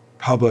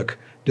public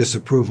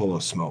disapproval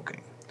of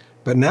smoking.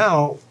 But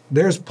now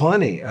there's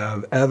plenty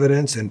of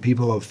evidence and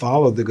people have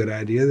followed the good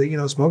idea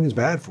that, smoking's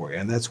bad for you,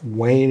 and that's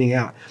waning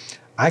out.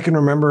 I can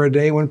remember a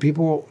day when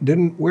people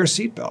didn't wear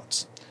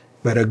seatbelts,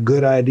 but a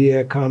good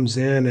idea comes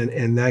in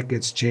and that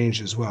gets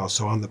changed as well.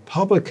 So on the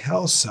public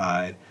health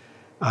side,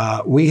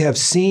 we have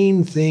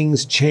seen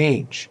things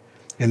change.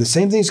 And the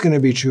same thing's going to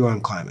be true on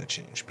climate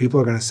change.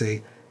 People are going to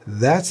say,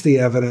 that's the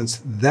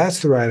evidence,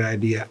 that's the right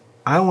idea,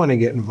 I want to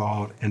get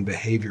involved, and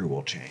behavior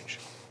will change.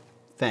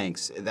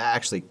 Thanks. That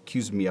actually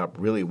cues me up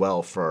really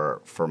well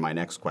for my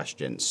next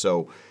question.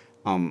 So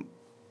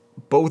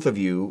both of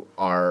you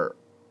are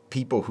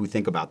people who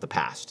think about the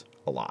past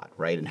a lot,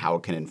 right? And how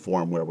it can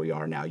inform where we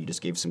are now. You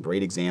just gave some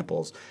great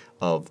examples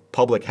of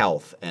public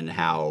health and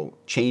how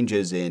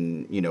changes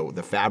in,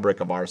 the fabric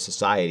of our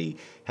society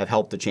have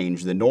helped to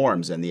change the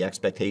norms and the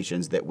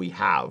expectations that we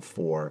have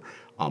for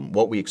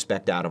what we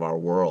expect out of our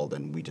world.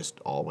 And we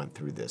just all went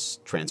through this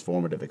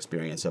transformative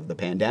experience of the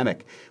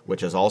pandemic,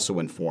 which has also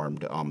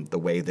informed the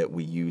way that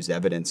we use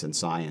evidence and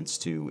science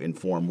to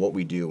inform what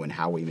we do and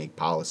how we make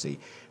policy.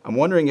 I'm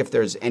wondering if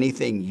there's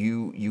anything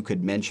you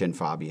could mention,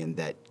 Fabien,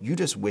 that you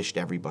just wished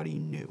everybody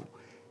knew.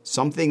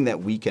 Something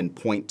that we can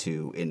point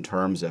to in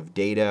terms of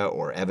data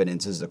or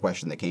evidence. This is a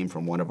question that came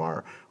from one of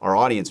our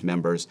audience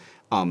members,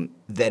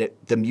 that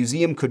the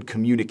museum could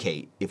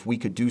communicate, if we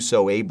could do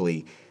so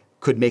ably,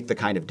 could make the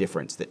kind of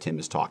difference that Tim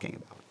is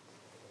talking about.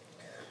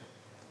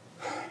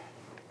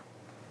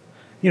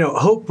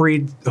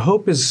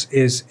 Hope is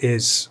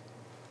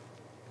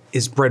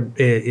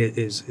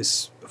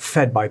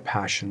fed by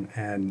passion,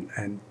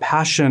 and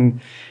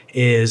passion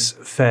is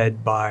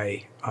fed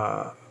by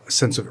a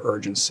sense of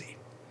urgency,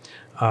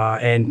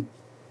 and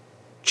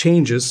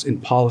changes in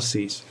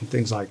policies and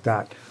things like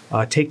that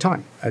take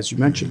time, as you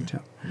mentioned, Tim,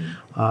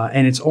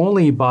 and it's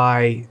only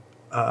by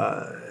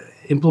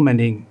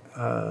implementing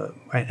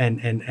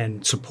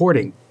and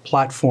supporting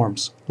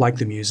platforms like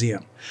the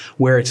museum,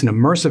 where it's an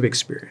immersive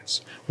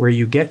experience, where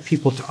you get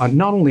people to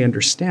not only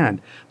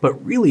understand but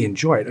really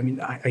enjoy it. I mean,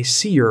 I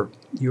see your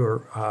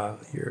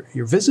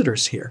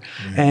visitors here,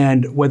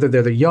 and whether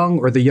they're the young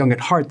or the young at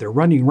heart, they're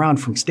running around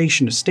from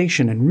station to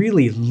station and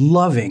really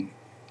loving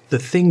the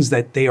things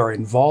that they are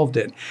involved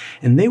in,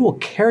 and they will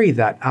carry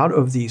that out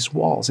of these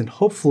walls and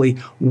hopefully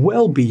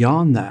well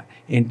beyond that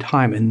in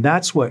time. And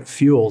that's what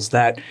fuels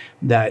that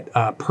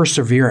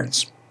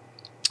perseverance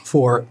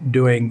for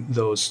doing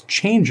those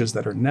changes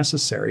that are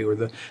necessary, or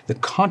the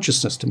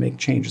consciousness to make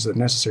changes that are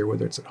necessary,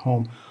 whether it's at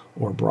home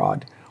or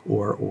abroad,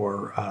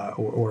 or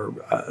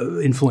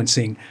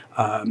influencing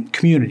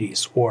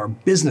communities or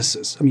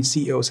businesses. I mean,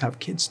 CEOs have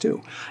kids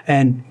too.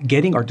 And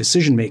getting our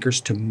decision makers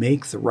to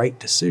make the right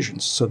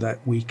decisions so that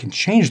we can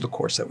change the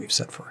course that we've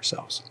set for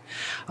ourselves.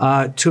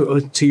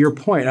 To your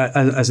point,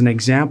 as an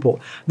example,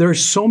 there are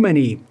so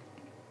many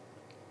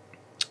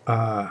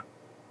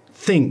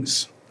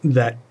things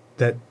that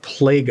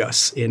plague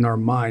us in our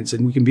minds,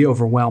 and we can be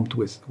overwhelmed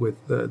with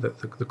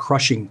the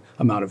crushing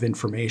amount of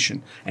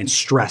information and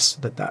stress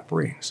that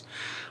brings.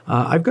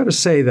 I've got to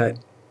say that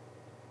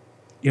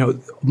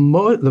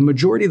the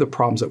majority of the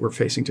problems that we're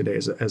facing today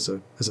as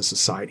a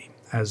society,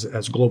 as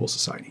a global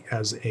society,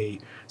 as a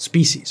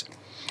species,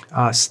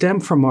 stem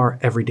from our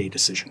everyday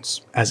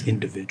decisions as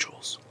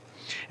individuals.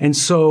 And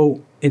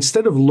so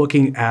instead of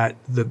looking at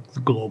the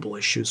global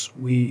issues,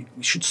 we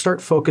should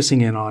start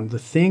focusing in on the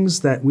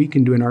things that we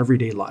can do in our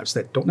everyday lives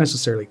that don't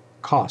necessarily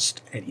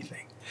cost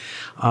anything.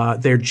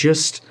 They're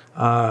just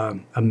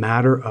a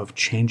matter of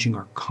changing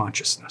our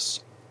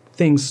consciousness.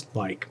 Things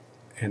like,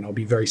 and I'll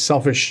be very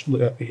selfish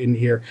in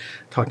here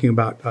talking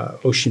about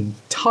ocean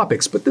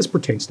topics, but this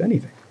pertains to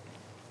anything.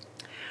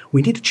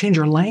 We need to change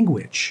our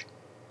language.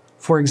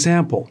 For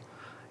example,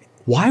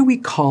 why are we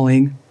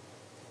calling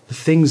the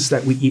things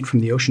that we eat from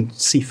the ocean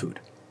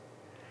seafood?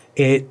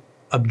 It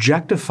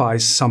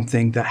objectifies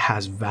something that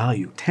has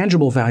value,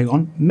 tangible value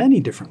on many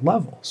different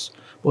levels,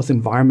 both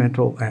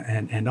environmental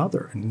and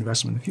other, and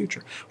investment in the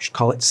future. We should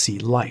call it sea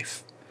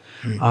life.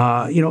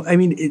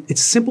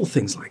 It's simple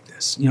things like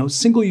this.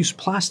 Single-use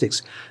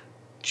plastics.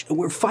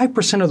 We're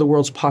 5% of the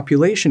world's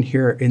population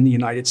here in the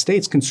United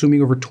States,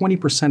 consuming over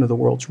 20% of the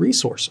world's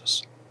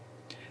resources.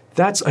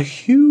 That's a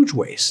huge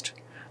waste.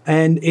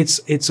 And it's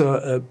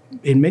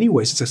in many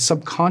ways, it's a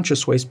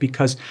subconscious waste,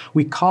 because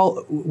we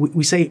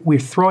say we're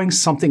throwing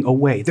something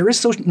away. There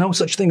is no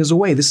such thing as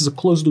away. This is a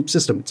closed loop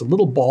system. It's a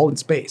little ball in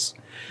space.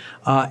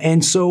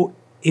 And so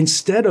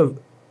instead of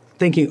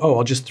thinking, oh,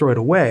 I'll just throw it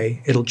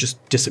away, it'll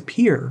just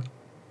disappear,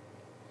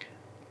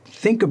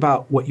 think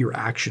about what your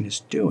action is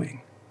doing.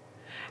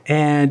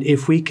 And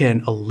if we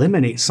can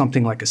eliminate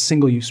something like a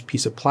single-use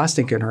piece of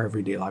plastic in our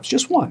everyday lives,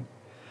 just one,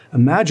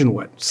 imagine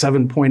what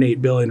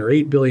 7.8 billion or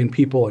 8 billion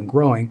people and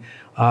growing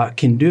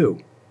can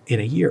do in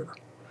a year.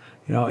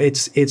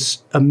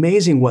 It's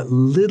amazing what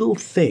little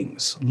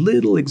things,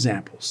 little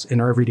examples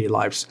in our everyday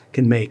lives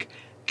can make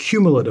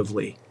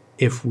cumulatively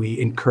if we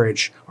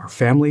encourage our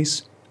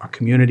families, our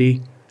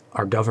community,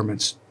 our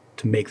governments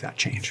to make that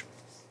change.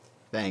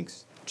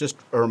 Thanks. just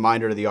a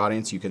reminder to the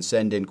audience, you can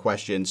send in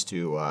questions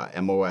to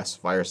MOS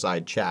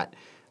Fireside Chat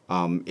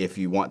if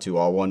you want to,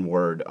 all one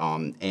word.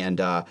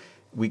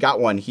 We got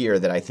one here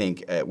that I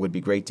think would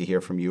be great to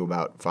hear from you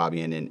about,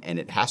 Fabien, and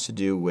it has to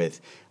do with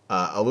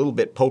a little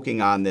bit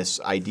poking on this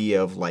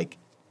idea of like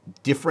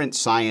different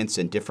science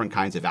and different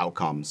kinds of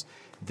outcomes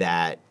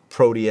that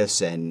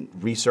Proteus and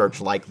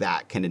research like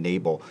that can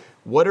enable.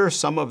 What are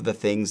some of the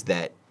things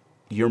that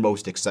you're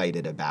most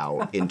excited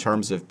about in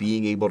terms of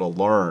being able to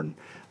learn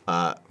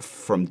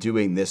from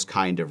doing this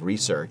kind of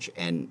research?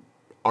 And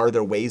are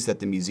there ways that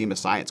the Museum of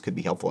Science could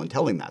be helpful in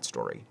telling that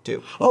story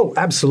too? Oh,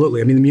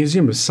 absolutely. I mean, the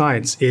Museum of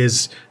Science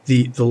is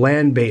the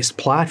land-based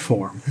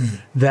platform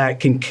that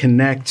can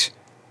connect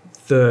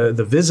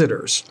the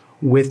visitors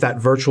with that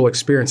virtual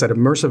experience, that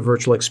immersive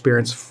virtual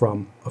experience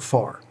from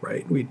afar,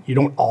 right? You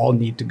don't all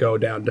need to go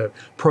down to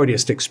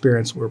Proteus to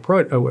experience what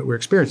we're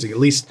experiencing, at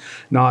least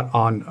not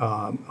on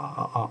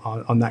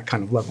that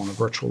kind of level, on a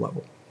virtual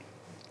level.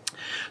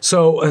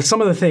 So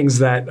some of the things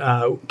that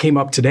came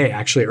up today,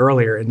 actually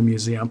earlier in the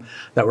museum,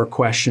 that were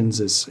questions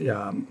is,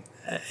 and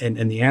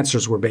the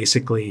answers were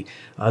basically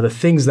the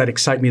things that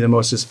excite me the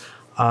most is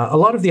a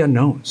lot of the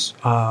unknowns.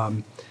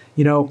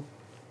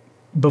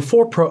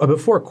 Before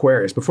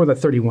Aquarius, before that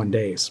 31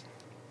 days,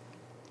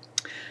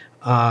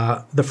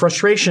 the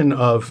frustration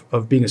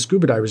of being a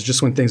scuba diver is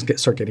just when things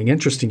start getting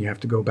interesting, you have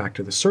to go back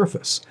to the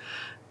surface.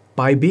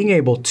 By being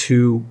able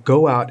to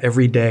go out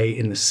every day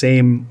in the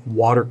same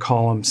water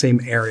column, same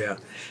area,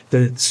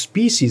 the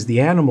species, the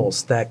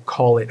animals that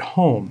call it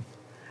home,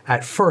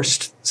 at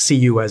first see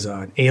you as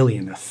an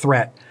alien, a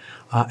threat,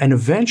 and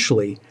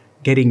eventually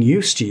getting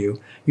used to you,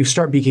 you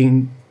start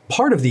being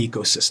part of the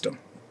ecosystem,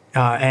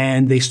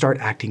 and they start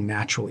acting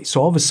naturally.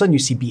 So all of a sudden you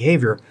see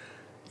behavior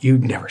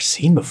you'd never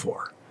seen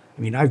before.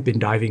 I mean, I've been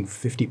diving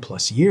 50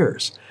 plus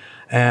years.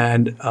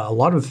 And a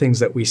lot of the things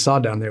that we saw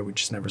down there we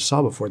just never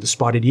saw before. The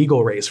spotted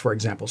eagle rays, for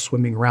example,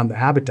 swimming around the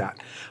habitat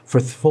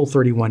for the full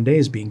 31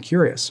 days being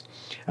curious.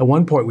 At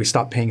one point, we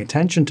stopped paying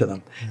attention to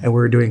them, and we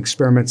were doing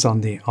experiments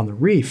on the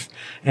reef,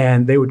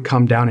 and they would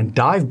come down and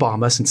dive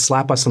bomb us and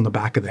slap us on the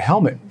back of the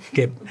helmet,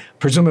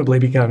 presumably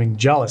becoming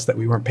jealous that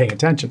we weren't paying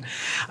attention.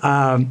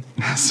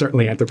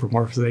 Certainly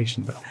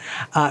anthropomorphization. But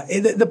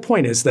the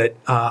point is that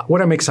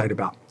what I'm excited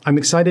about, I'm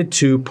excited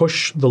to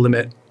push the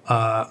limit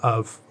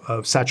of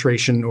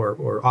saturation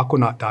or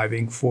aquanaut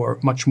diving for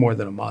much more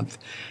than a month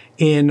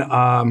in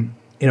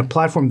a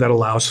platform that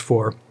allows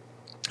for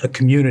a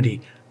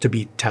community to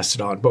be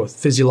tested on, both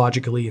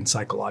physiologically and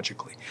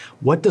psychologically.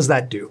 What does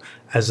that do?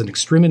 As an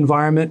extreme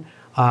environment,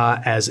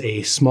 as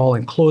a small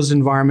enclosed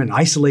environment, an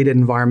isolated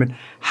environment,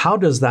 how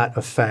does that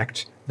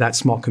affect that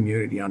small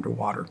community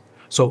underwater?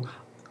 So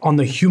on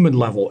the human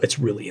level, it's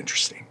really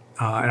interesting.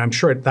 And I'm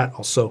sure that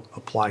also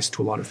applies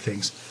to a lot of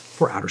things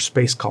for outer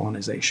space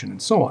colonization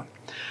and so on.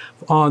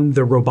 On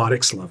the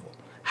robotics level,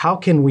 how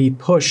can we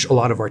push a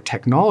lot of our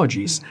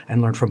technologies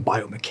and learn from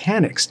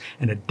biomechanics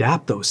and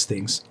adapt those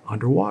things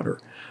underwater,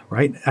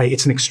 right?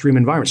 It's an extreme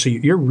environment. So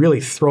you're really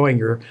throwing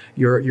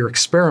your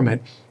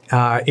experiment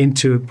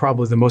into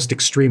probably the most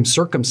extreme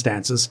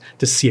circumstances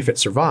to see if it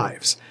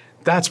survives.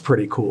 That's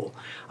pretty cool.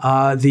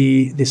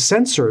 The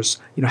sensors,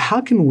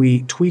 how can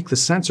we tweak the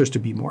sensors to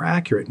be more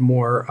accurate,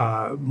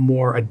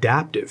 more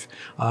adaptive,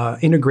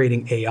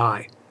 integrating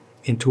AI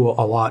into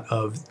a lot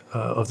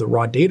of the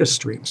raw data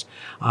streams,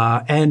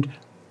 and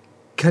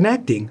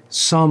connecting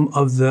some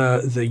of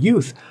the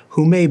youth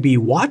who may be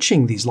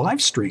watching these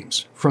live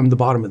streams from the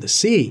bottom of the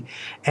sea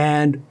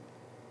and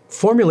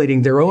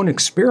formulating their own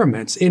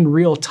experiments in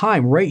real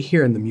time right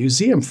here in the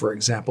museum, for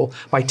example,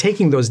 by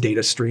taking those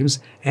data streams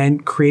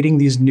and creating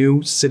these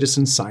new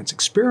citizen science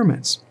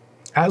experiments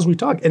as we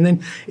talk, and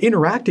then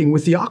interacting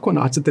with the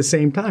aquanauts at the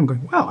same time,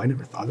 going, wow, I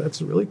never thought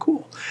that's really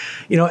cool.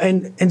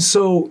 And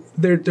so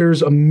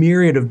there's a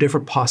myriad of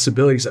different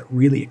possibilities that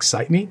really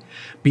excite me,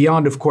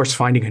 beyond, of course,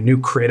 finding a new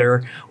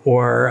critter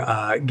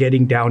or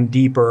getting down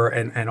deeper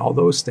and all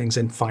those things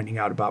and finding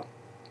out about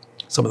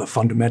some of the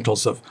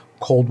fundamentals of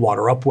cold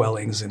water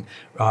upwellings and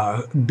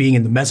being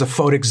in the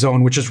mesophotic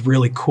zone, which is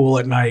really cool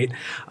at night,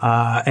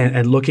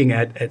 and looking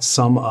at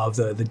some of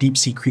the deep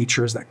sea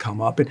creatures that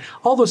come up. And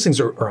all those things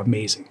are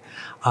amazing.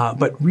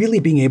 But really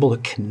being able to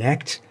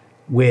connect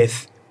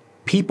with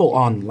people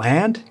on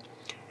land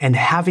and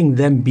having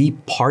them be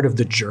part of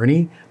the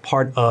journey,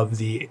 part of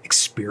the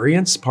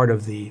experience, part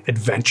of the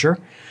adventure,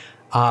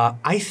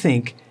 I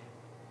think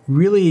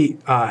really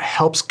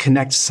helps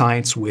connect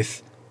science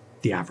with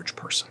the average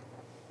person.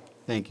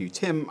 Thank you.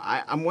 Tim,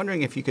 I'm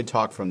wondering if you could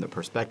talk from the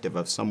perspective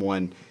of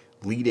someone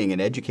leading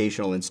an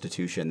educational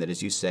institution that,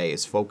 as you say,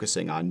 is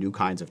focusing on new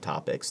kinds of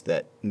topics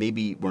that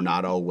maybe were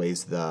not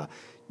always the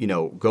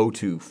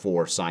go-to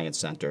for science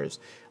centers.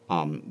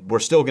 We're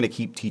still going to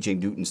keep teaching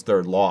Newton's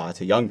third law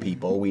to young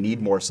people. We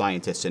need more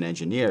scientists and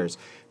engineers.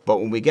 But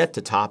when we get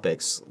to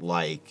topics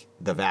like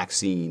the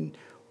vaccine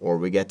or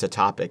we get to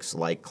topics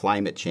like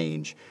climate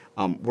change,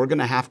 we're going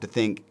to have to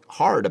think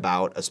hard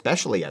about,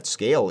 especially at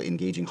scale,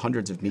 engaging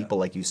hundreds of people,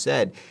 like you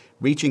said,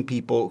 reaching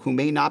people who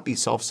may not be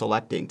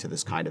self-selecting to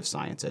this kind of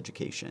science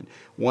education.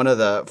 One of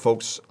the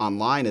folks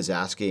online is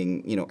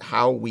asking,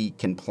 how we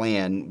can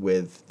plan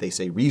with, they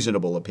say,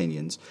 reasonable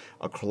opinions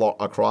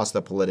across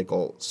the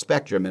political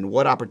spectrum, and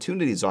what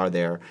opportunities are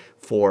there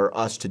for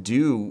us to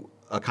do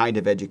a kind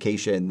of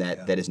education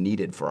that is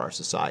needed for our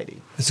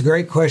society? It's a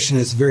great question.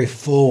 It's a very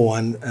full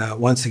one.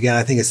 Once again,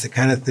 I think it's the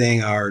kind of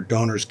thing our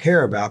donors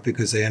care about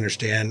because they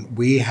understand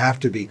we have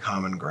to be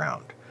common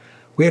ground.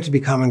 We have to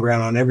be common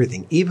ground on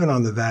everything, even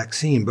on the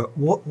vaccine. But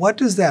what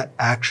does that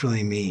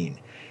actually mean?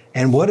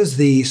 And what is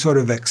the sort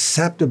of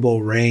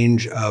acceptable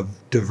range of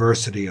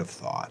diversity of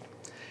thought?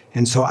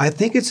 And so I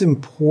think it's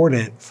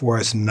important for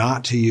us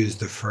not to use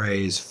the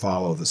phrase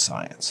follow the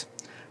science.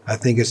 I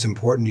think it's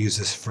important to use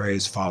this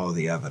phrase, follow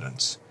the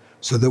evidence,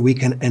 so that we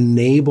can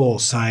enable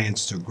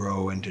science to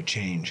grow and to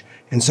change.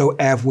 And so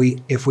if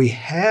we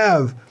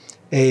have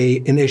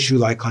an issue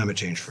like climate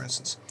change, for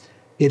instance,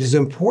 it is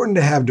important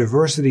to have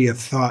diversity of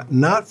thought,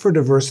 not for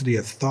diversity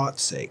of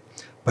thought's sake,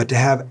 but to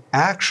have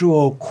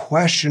actual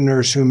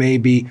questioners who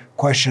maybe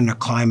question a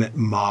climate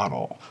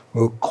model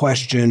or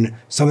question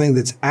something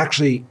that's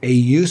actually a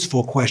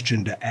useful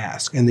question to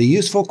ask. And the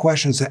useful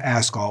questions to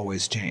ask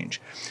always change.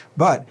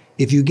 But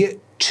if you get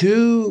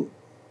too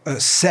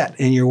set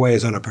in your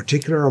ways on a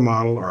particular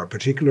model or a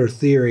particular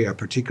theory, a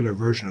particular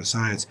version of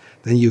science,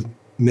 then you've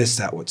missed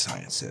out what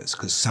science is,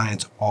 because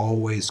science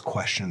always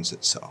questions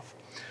itself.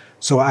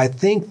 So I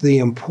think the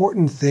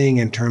important thing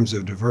in terms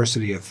of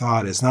diversity of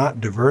thought is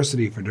not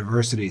diversity for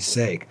diversity's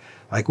sake.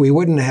 Like, we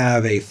wouldn't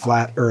have a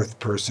flat earth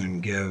person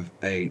give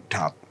a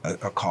talk at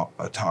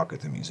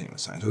the Museum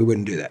of Science. We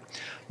wouldn't do that.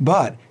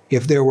 But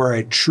if there were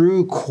a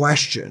true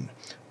question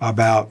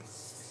about,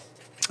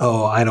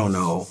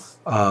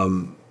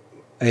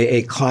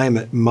 a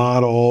climate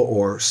model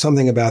or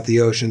something about the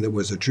ocean that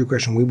was a true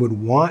question, we would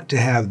want to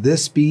have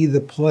this be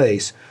the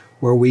place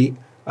where we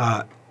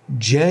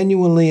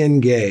genuinely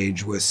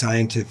engage with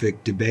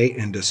scientific debate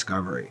and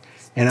discovery.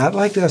 And I'd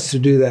like us to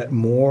do that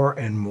more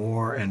and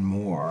more and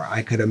more.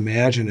 I could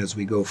imagine as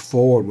we go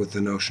forward with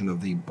the notion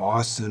of the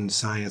Boston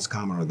Science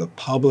Common or the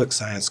public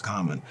science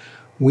common,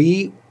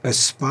 we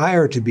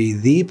aspire to be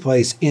the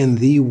place in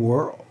the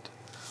world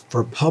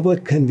for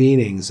public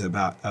convenings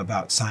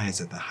about science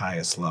at the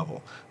highest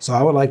level. So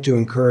I would like to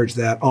encourage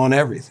that on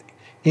everything,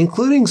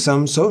 including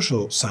some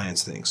social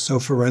science things. So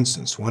for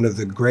instance, one of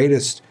the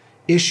greatest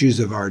issues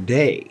of our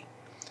day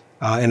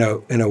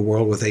in a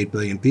world with 8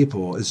 billion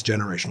people is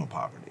generational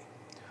poverty.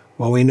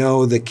 Well, we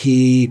know the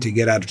key to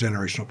get out of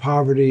generational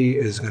poverty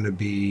is going to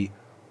be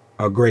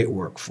a great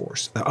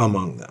workforce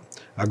among them.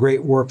 A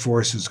great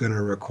workforce is going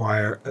to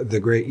require the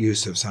great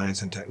use of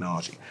science and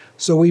technology.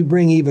 So we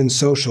bring even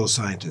social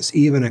scientists,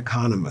 even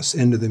economists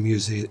into the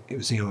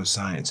Museum of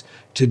Science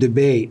to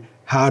debate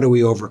how do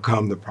we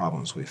overcome the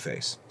problems we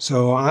face.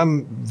 So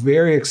I'm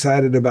very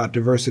excited about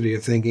diversity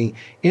of thinking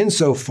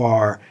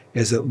insofar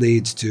as it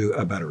leads to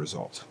a better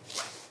result.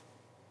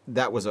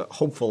 That was a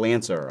hopeful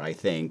answer, I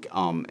think,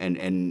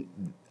 and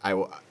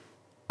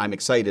I'm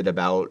excited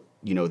about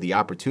the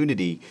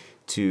opportunity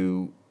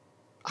to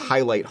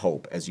highlight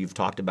hope, as you've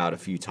talked about a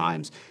few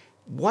times.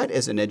 What,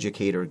 as an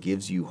educator,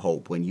 gives you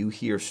hope when you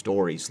hear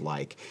stories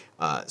like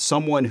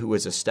someone who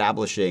is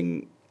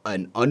establishing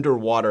an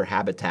underwater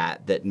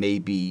habitat that may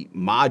be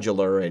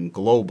modular and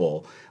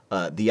global,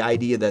 the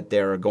idea that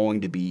there are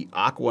going to be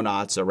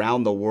aquanauts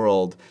around the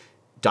world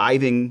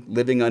diving,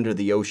 living under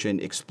the ocean,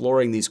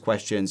 exploring these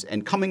questions,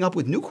 and coming up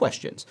with new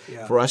questions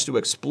for us to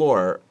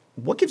explore?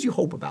 What gives you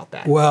hope about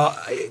that? Well,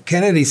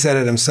 Kennedy said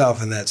it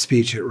himself in that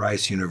speech at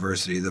Rice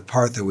University. The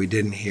part that we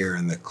didn't hear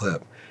in the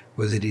clip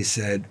was that he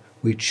said,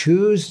 "We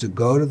choose to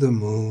go to the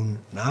moon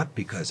not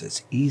because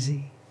it's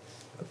easy,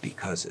 but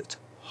because it's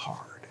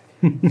hard."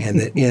 And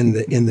that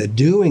in the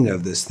doing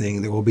of this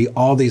thing, there will be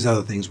all these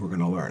other things we're going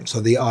to learn. So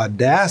the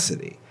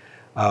audacity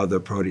of the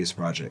Proteus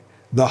project,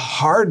 the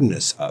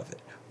hardness of it,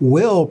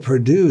 will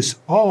produce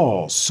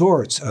all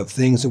sorts of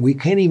things that we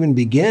can't even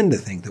begin to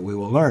think that we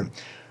will learn.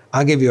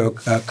 I'll give you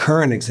a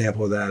current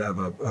example of that, of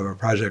a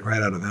project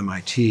right out of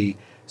MIT.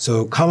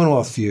 So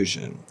Commonwealth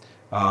fusion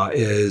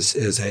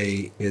is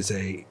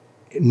a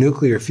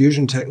nuclear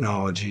fusion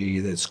technology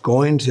that's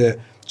going to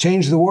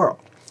change the world.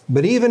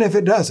 But even if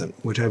it doesn't,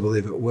 which I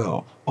believe it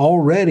will,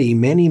 already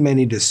many,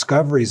 many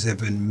discoveries have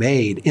been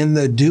made in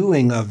the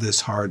doing of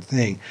this hard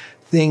thing.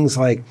 Things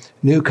like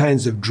new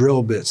kinds of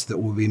drill bits that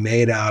will be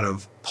made out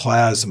of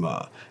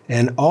plasma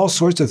and all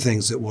sorts of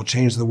things that will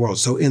change the world.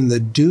 So in the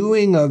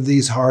doing of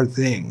these hard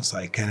things,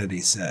 like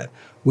Kennedy said,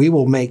 we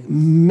will make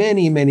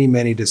many, many,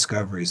 many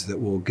discoveries that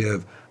will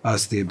give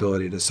us the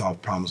ability to solve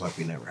problems like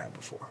we never had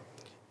before.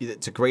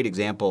 It's a great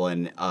example,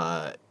 and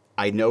I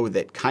I know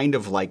that kind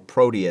of like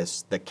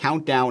Proteus, the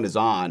countdown is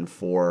on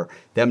for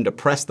them to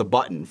press the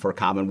button for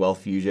Commonwealth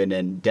fusion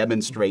and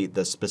demonstrate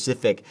the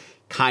specific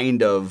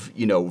kind of,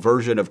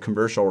 version of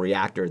commercial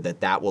reactor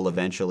that will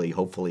eventually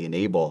hopefully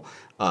enable.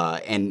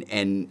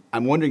 And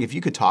I'm wondering if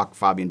you could talk,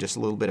 Fabien, just a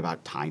little bit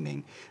about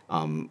timing.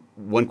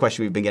 One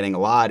question we've been getting a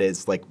lot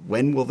is like,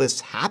 when will this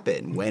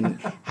happen?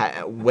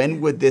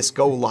 When would this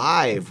go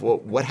live?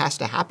 What has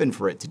to happen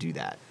for it to do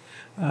that?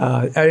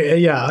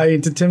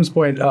 To Tim's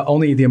point,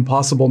 only the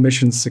impossible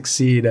missions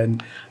succeed.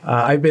 And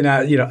I've been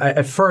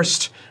at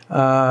first,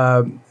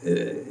 I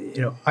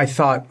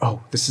thought,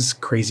 oh, this is a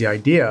crazy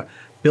idea,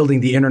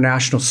 building the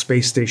International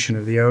Space Station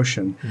of the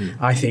ocean.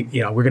 I think,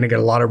 we're going to get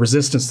a lot of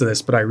resistance to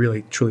this, but I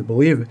really, truly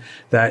believe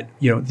that,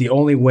 the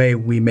only way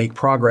we make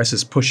progress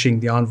is pushing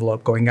the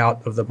envelope, going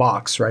out of the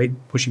box, right?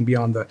 Pushing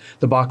beyond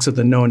the box of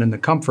the known and the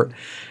comfort.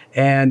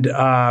 And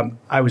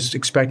I was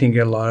expecting to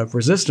get a lot of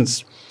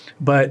resistance.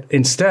 But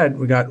instead,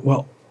 we got,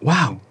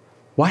 wow,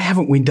 why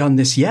haven't we done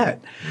this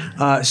yet?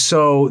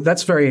 So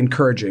that's very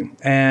encouraging.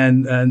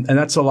 And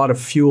that's a lot of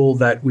fuel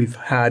that we've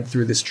had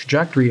through this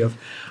trajectory of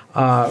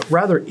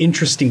rather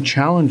interesting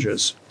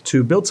challenges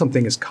to build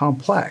something as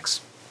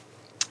complex,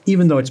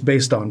 even though it's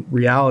based on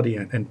reality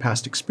and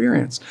past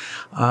experience.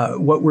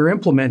 What we're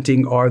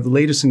implementing are the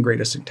latest and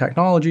greatest in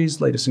technologies,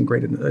 latest and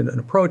greatest in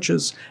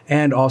approaches,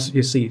 and also,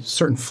 you see,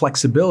 certain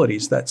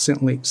flexibilities that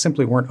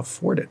simply weren't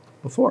afforded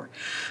before.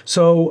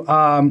 So,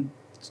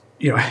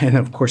 and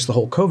of course the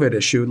whole COVID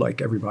issue,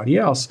 like everybody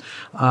else,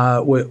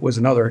 was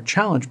another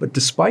challenge. But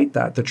despite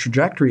that, the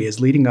trajectory is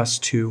leading us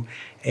to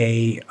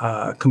a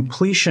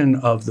completion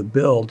of the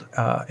build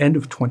end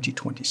of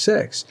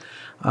 2026,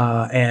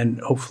 and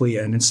hopefully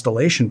an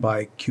installation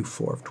by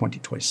Q4 of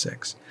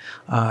 2026,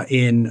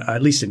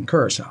 at least in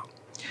Curaçao,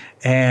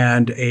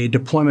 and a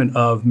deployment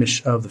of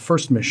the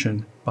first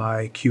mission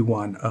by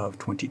Q1 of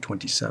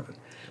 2027.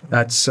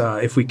 That's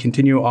if we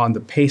continue on the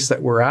pace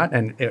that we're at,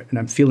 and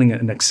I'm feeling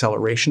an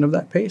acceleration of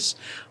that pace,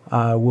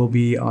 we'll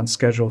be on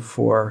schedule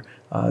for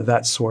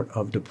that sort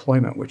of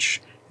deployment,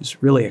 which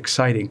is really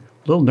exciting.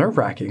 A little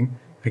nerve-wracking.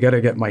 I got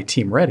to get my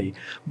team ready.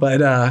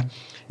 But,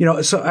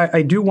 so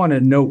I do want to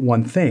note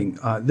one thing.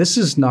 This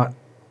is not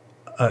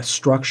a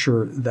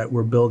structure that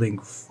we're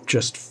building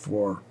just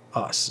for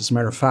us. As a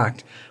matter of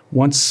fact,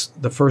 once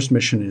the first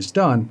mission is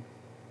done,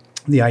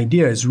 the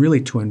idea is really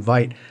to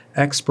invite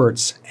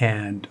experts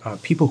and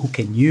people who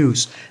can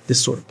use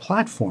this sort of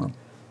platform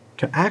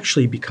to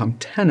actually become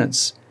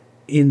tenants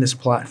in this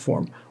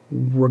platform,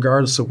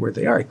 regardless of where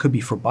they are. It could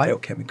be for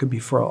biochem. It could be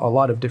for a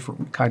lot of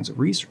different kinds of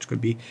research. It could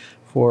be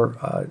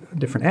for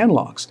different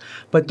analogs.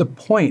 But the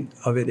point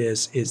of it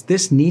is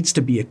this needs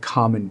to be a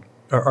common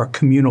or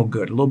communal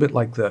good, a little bit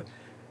like the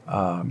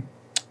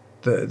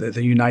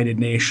United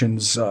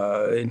Nations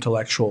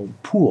intellectual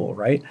pool,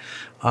 right?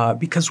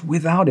 Because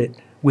without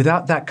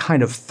that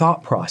kind of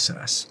thought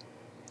process,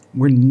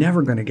 we're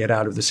never going to get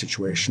out of the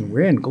situation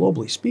we're in,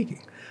 globally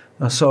speaking.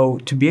 So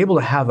to be able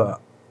to have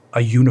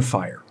a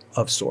unifier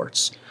of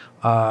sorts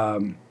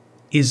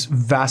is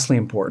vastly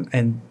important.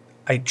 And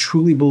I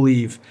truly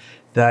believe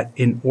that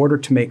in order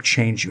to make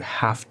change, you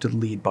have to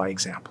lead by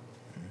example.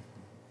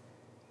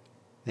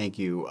 Thank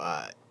you.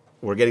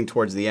 We're getting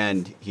towards the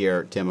end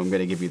here, Tim. I'm going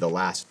to give you the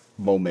last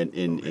moment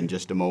in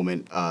just a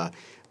moment.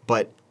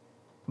 But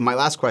my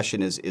last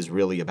question is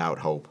really about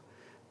hope.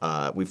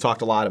 We've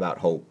talked a lot about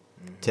hope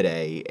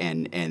today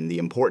and the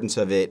importance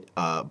of it,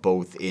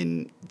 both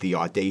in the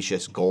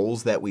audacious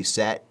goals that we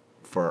set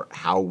for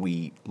how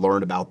we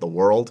learn about the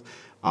world.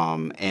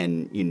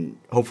 And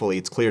hopefully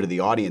it's clear to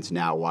the audience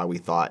now why we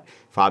thought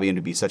Fabien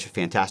would be such a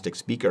fantastic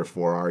speaker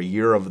for our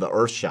Year of the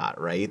Earth Shot,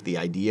 right? The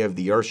idea of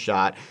the Earth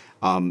Shot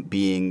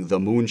being the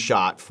moon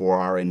shot for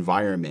our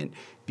environment,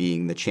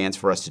 being the chance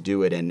for us to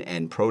do it,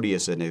 and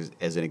Proteus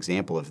as an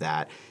example of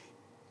that.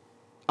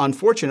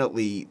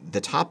 Unfortunately,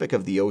 the topic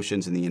of the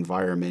oceans and the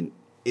environment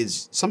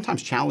is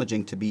sometimes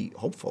challenging to be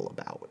hopeful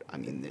about. I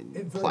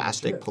mean,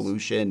 plastic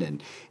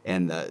pollution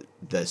and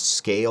the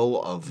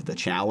scale of the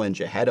challenge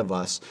ahead of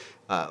us.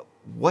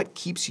 What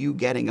keeps you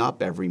getting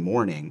up every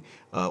morning?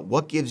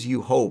 What gives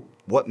you hope?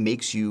 What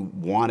makes you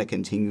want to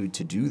continue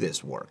to do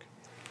this work?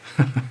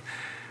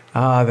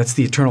 That's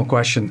the eternal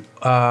question.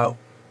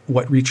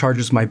 What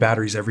recharges my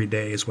batteries every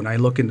day is when I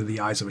look into the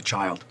eyes of a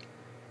child.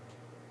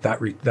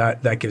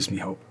 That gives me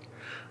hope.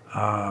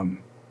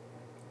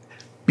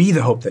 Be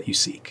the hope that you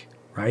seek,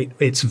 right?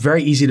 It's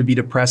very easy to be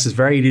depressed. It's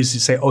very easy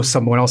to say, oh,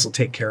 someone else will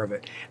take care of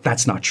it.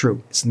 That's not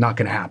true. It's not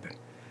going to happen.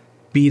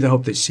 Be the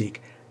hope that you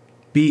seek.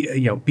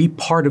 Be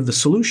part of the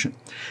solution.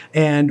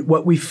 And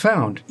what we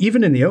found,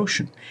 even in the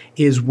ocean,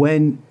 is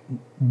when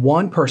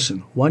one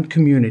person, one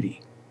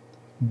community,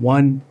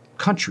 one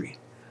country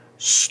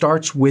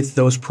starts with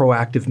those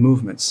proactive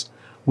movements,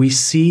 we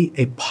see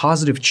a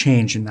positive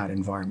change in that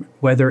environment,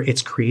 whether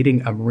it's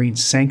creating a marine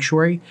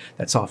sanctuary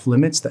that's off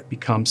limits that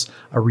becomes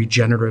a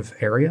regenerative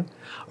area,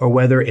 or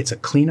whether it's a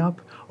cleanup,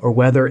 or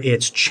whether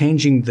it's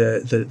changing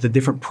the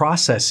different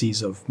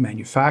processes of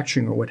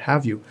manufacturing or what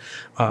have you,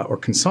 or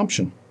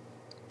consumption.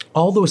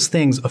 All those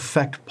things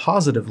affect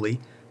positively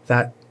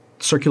that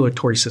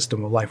circulatory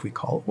system of life we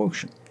call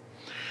ocean.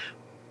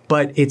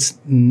 But it's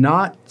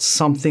not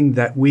something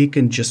that we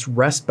can just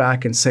rest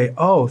back and say,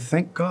 oh,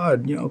 thank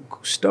God,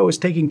 Cousteau is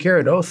taking care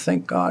of it. Oh,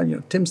 thank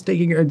God, Tim's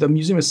taking care of it. The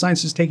Museum of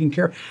Science is taking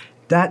care of it.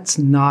 That's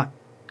not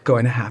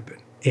going to happen.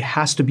 It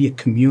has to be a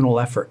communal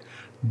effort.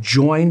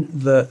 Join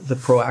the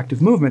proactive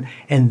movement,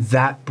 and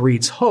that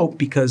breeds hope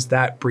because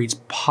that breeds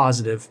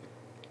positive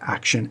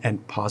action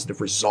and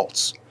positive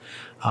results.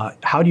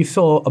 How do you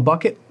fill a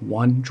bucket?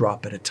 One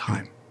drop at a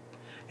time.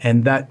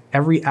 And that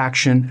every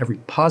action, every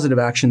positive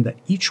action that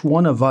each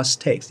one of us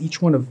takes, each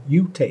one of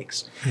you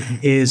takes,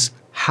 is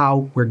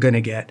how we're going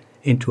to get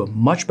into a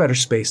much better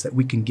space that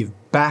we can give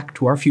back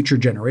to our future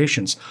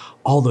generations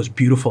all those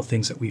beautiful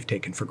things that we've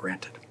taken for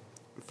granted.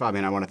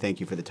 Fabien, I want to thank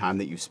you for the time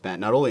that you spent,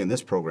 not only in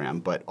this program,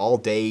 but all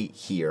day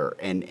here.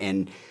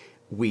 And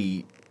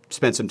we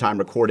spent some time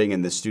recording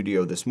in the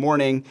studio this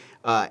morning.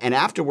 And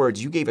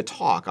afterwards, you gave a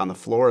talk on the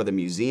floor of the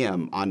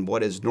museum on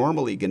what is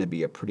normally going to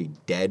be a pretty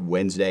dead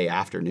Wednesday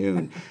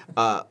afternoon.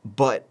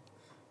 But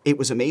it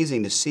was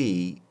amazing to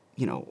see,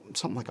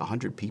 something like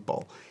 100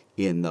 people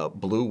in the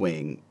Blue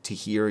Wing to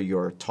hear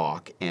your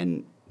talk.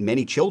 And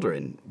many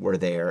children were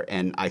there.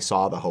 And I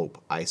saw the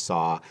hope. I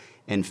saw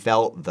and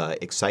felt the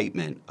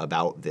excitement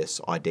about this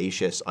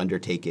audacious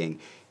undertaking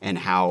and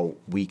how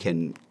we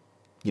can,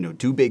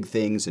 do big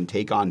things and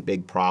take on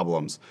big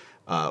problems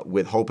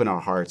with hope in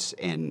our hearts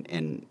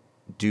and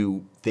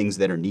do things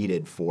that are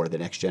needed for the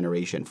next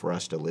generation for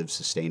us to live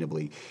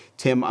sustainably.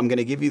 Tim, I'm going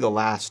to give you the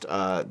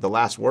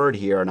last word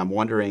here, and I'm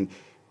wondering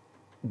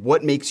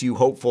what makes you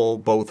hopeful,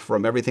 both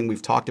from everything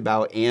we've talked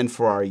about and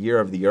for our Year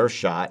of the Earth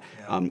shot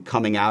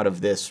coming out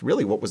of this,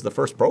 really what was the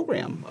first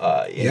program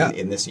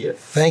in this year.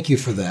 Thank you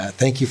for that.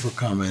 Thank you for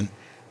coming.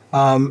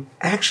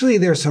 Actually,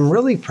 there's some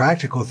really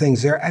practical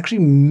things. There are actually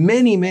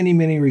many, many,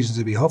 many reasons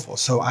to be hopeful.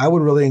 So I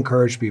would really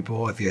encourage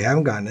people, if you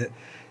haven't gotten it,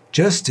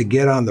 just to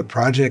get on the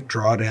Project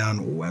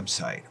Drawdown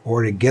website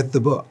or to get the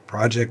book,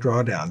 Project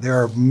Drawdown.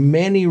 There are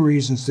many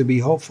reasons to be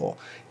hopeful.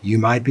 You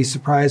might be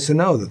surprised to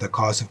know that the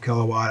cost of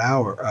kilowatt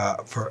hour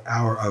per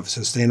hour of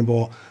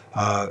sustainable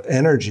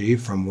energy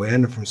from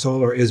wind and from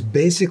solar is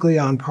basically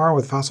on par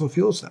with fossil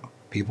fuels now.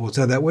 People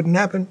said that wouldn't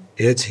happen.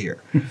 It's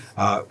here.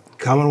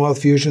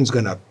 Commonwealth Fusion is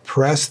going to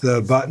press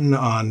the button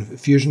on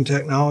fusion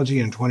technology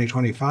in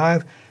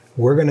 2025.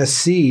 We're going to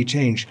see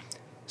change.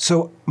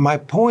 So my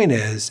point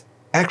is,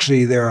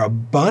 actually, there are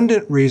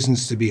abundant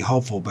reasons to be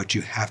hopeful, but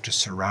you have to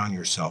surround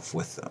yourself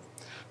with them.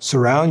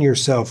 Surround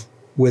yourself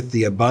with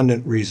the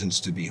abundant reasons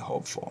to be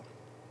hopeful.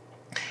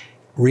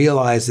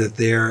 Realize that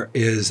there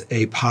is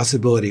a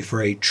possibility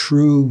for a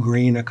true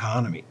green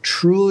economy,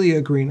 truly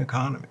a green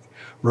economy.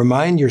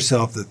 Remind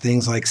yourself that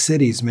things like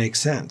cities make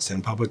sense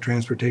and public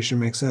transportation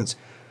makes sense.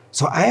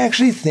 So I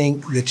actually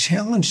think the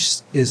challenge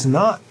is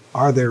not,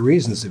 are there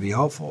reasons to be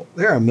hopeful?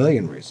 There are a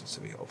million reasons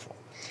to be hopeful.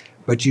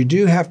 But you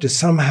do have to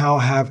somehow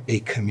have a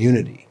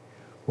community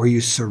where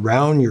you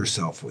surround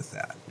yourself with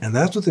that. And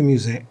that's what the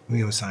Museum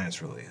of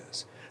Science really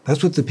is.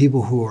 That's what the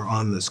people who are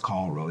on this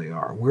call really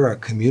are. We're a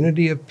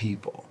community of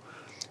people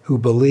who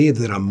believe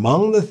that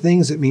among the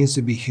things it means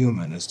to be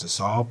human is to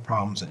solve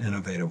problems in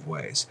innovative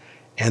ways,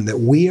 and that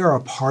we are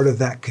a part of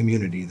that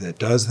community that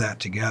does that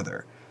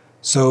together.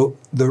 So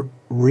the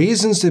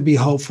reasons to be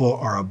hopeful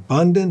are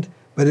abundant,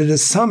 but it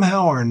is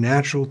somehow our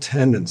natural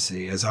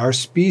tendency as our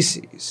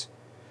species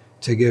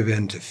to give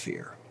in to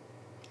fear.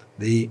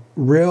 The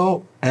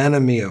real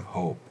enemy of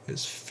hope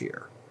is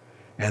fear.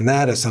 And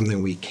that is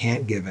something we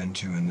can't give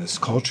into in this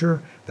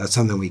culture. That's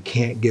something we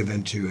can't give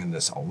into in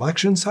this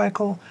election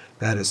cycle.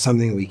 That is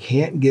something we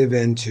can't give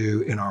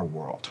into in our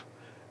world.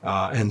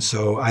 And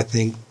so I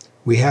think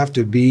we have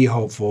to be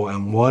hopeful,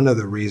 and one of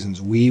the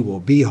reasons we will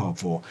be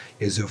hopeful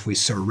is if we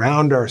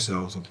surround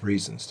ourselves with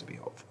reasons to be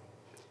hopeful.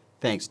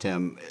 Thanks,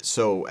 Tim.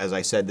 So, as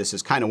I said, this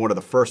is kind of one of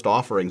the first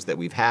offerings that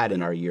we've had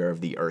in our Year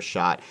of the Earth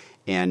shot.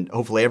 And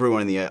hopefully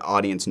everyone in the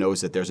audience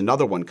knows that there's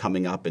another one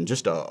coming up in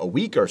just a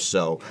week or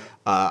so.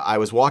 I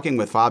was walking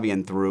with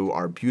Fabien through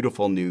our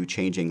beautiful new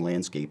Changing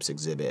Landscapes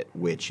exhibit,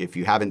 which, if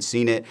you haven't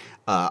seen it,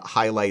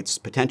 highlights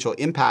potential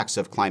impacts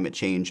of climate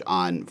change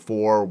on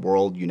 4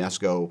 World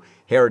UNESCO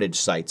Heritage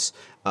Sites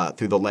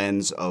through the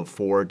lens of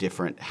 4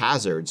 different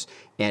hazards,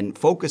 and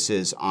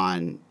focuses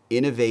on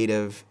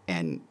innovative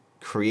and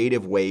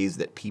creative ways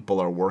that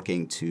people are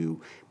working to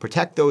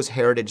protect those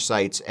heritage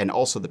sites and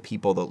also the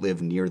people that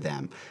live near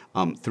them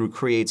through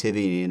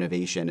creativity and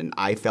innovation. And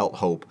I felt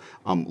hope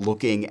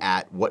looking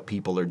at what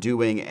people are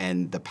doing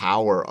and the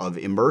power of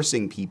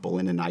immersing people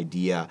in an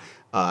idea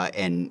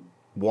and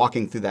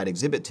walking through that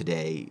exhibit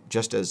today.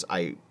 Just as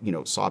I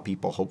saw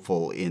people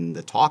hopeful in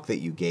the talk that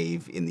you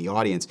gave in the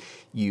audience,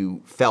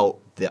 you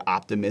felt the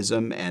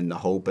optimism and the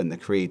hope and the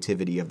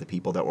creativity of the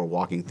people that were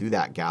walking through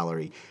that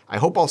gallery. I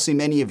hope I'll see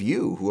many of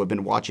you who have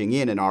been watching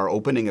in our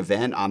opening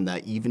event on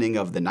the evening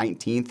of the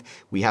 19th.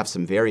 We have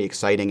some very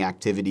exciting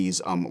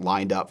activities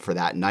lined up for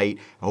that night.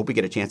 I hope we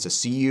get a chance to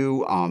see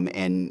you,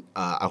 and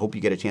I hope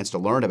you get a chance to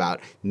learn about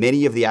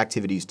many of the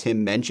activities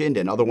Tim mentioned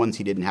and other ones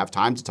he didn't have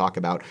time to talk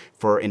about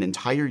for an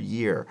entire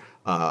year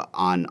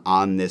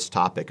on this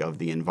topic of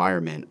the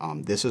environment.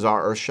 This is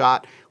our Earth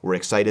Shot. We're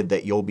excited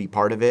that you'll be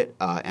part of it,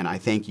 and I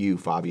thank you,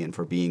 Fabien,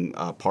 for being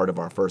part of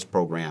our first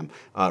program.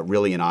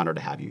 Really an honor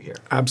to have you here.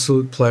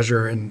 Absolute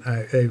pleasure, and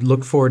I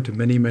look forward to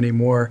many, many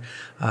more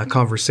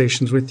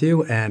conversations with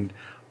you, and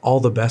all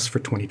the best for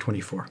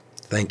 2024.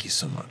 Thank you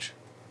so much.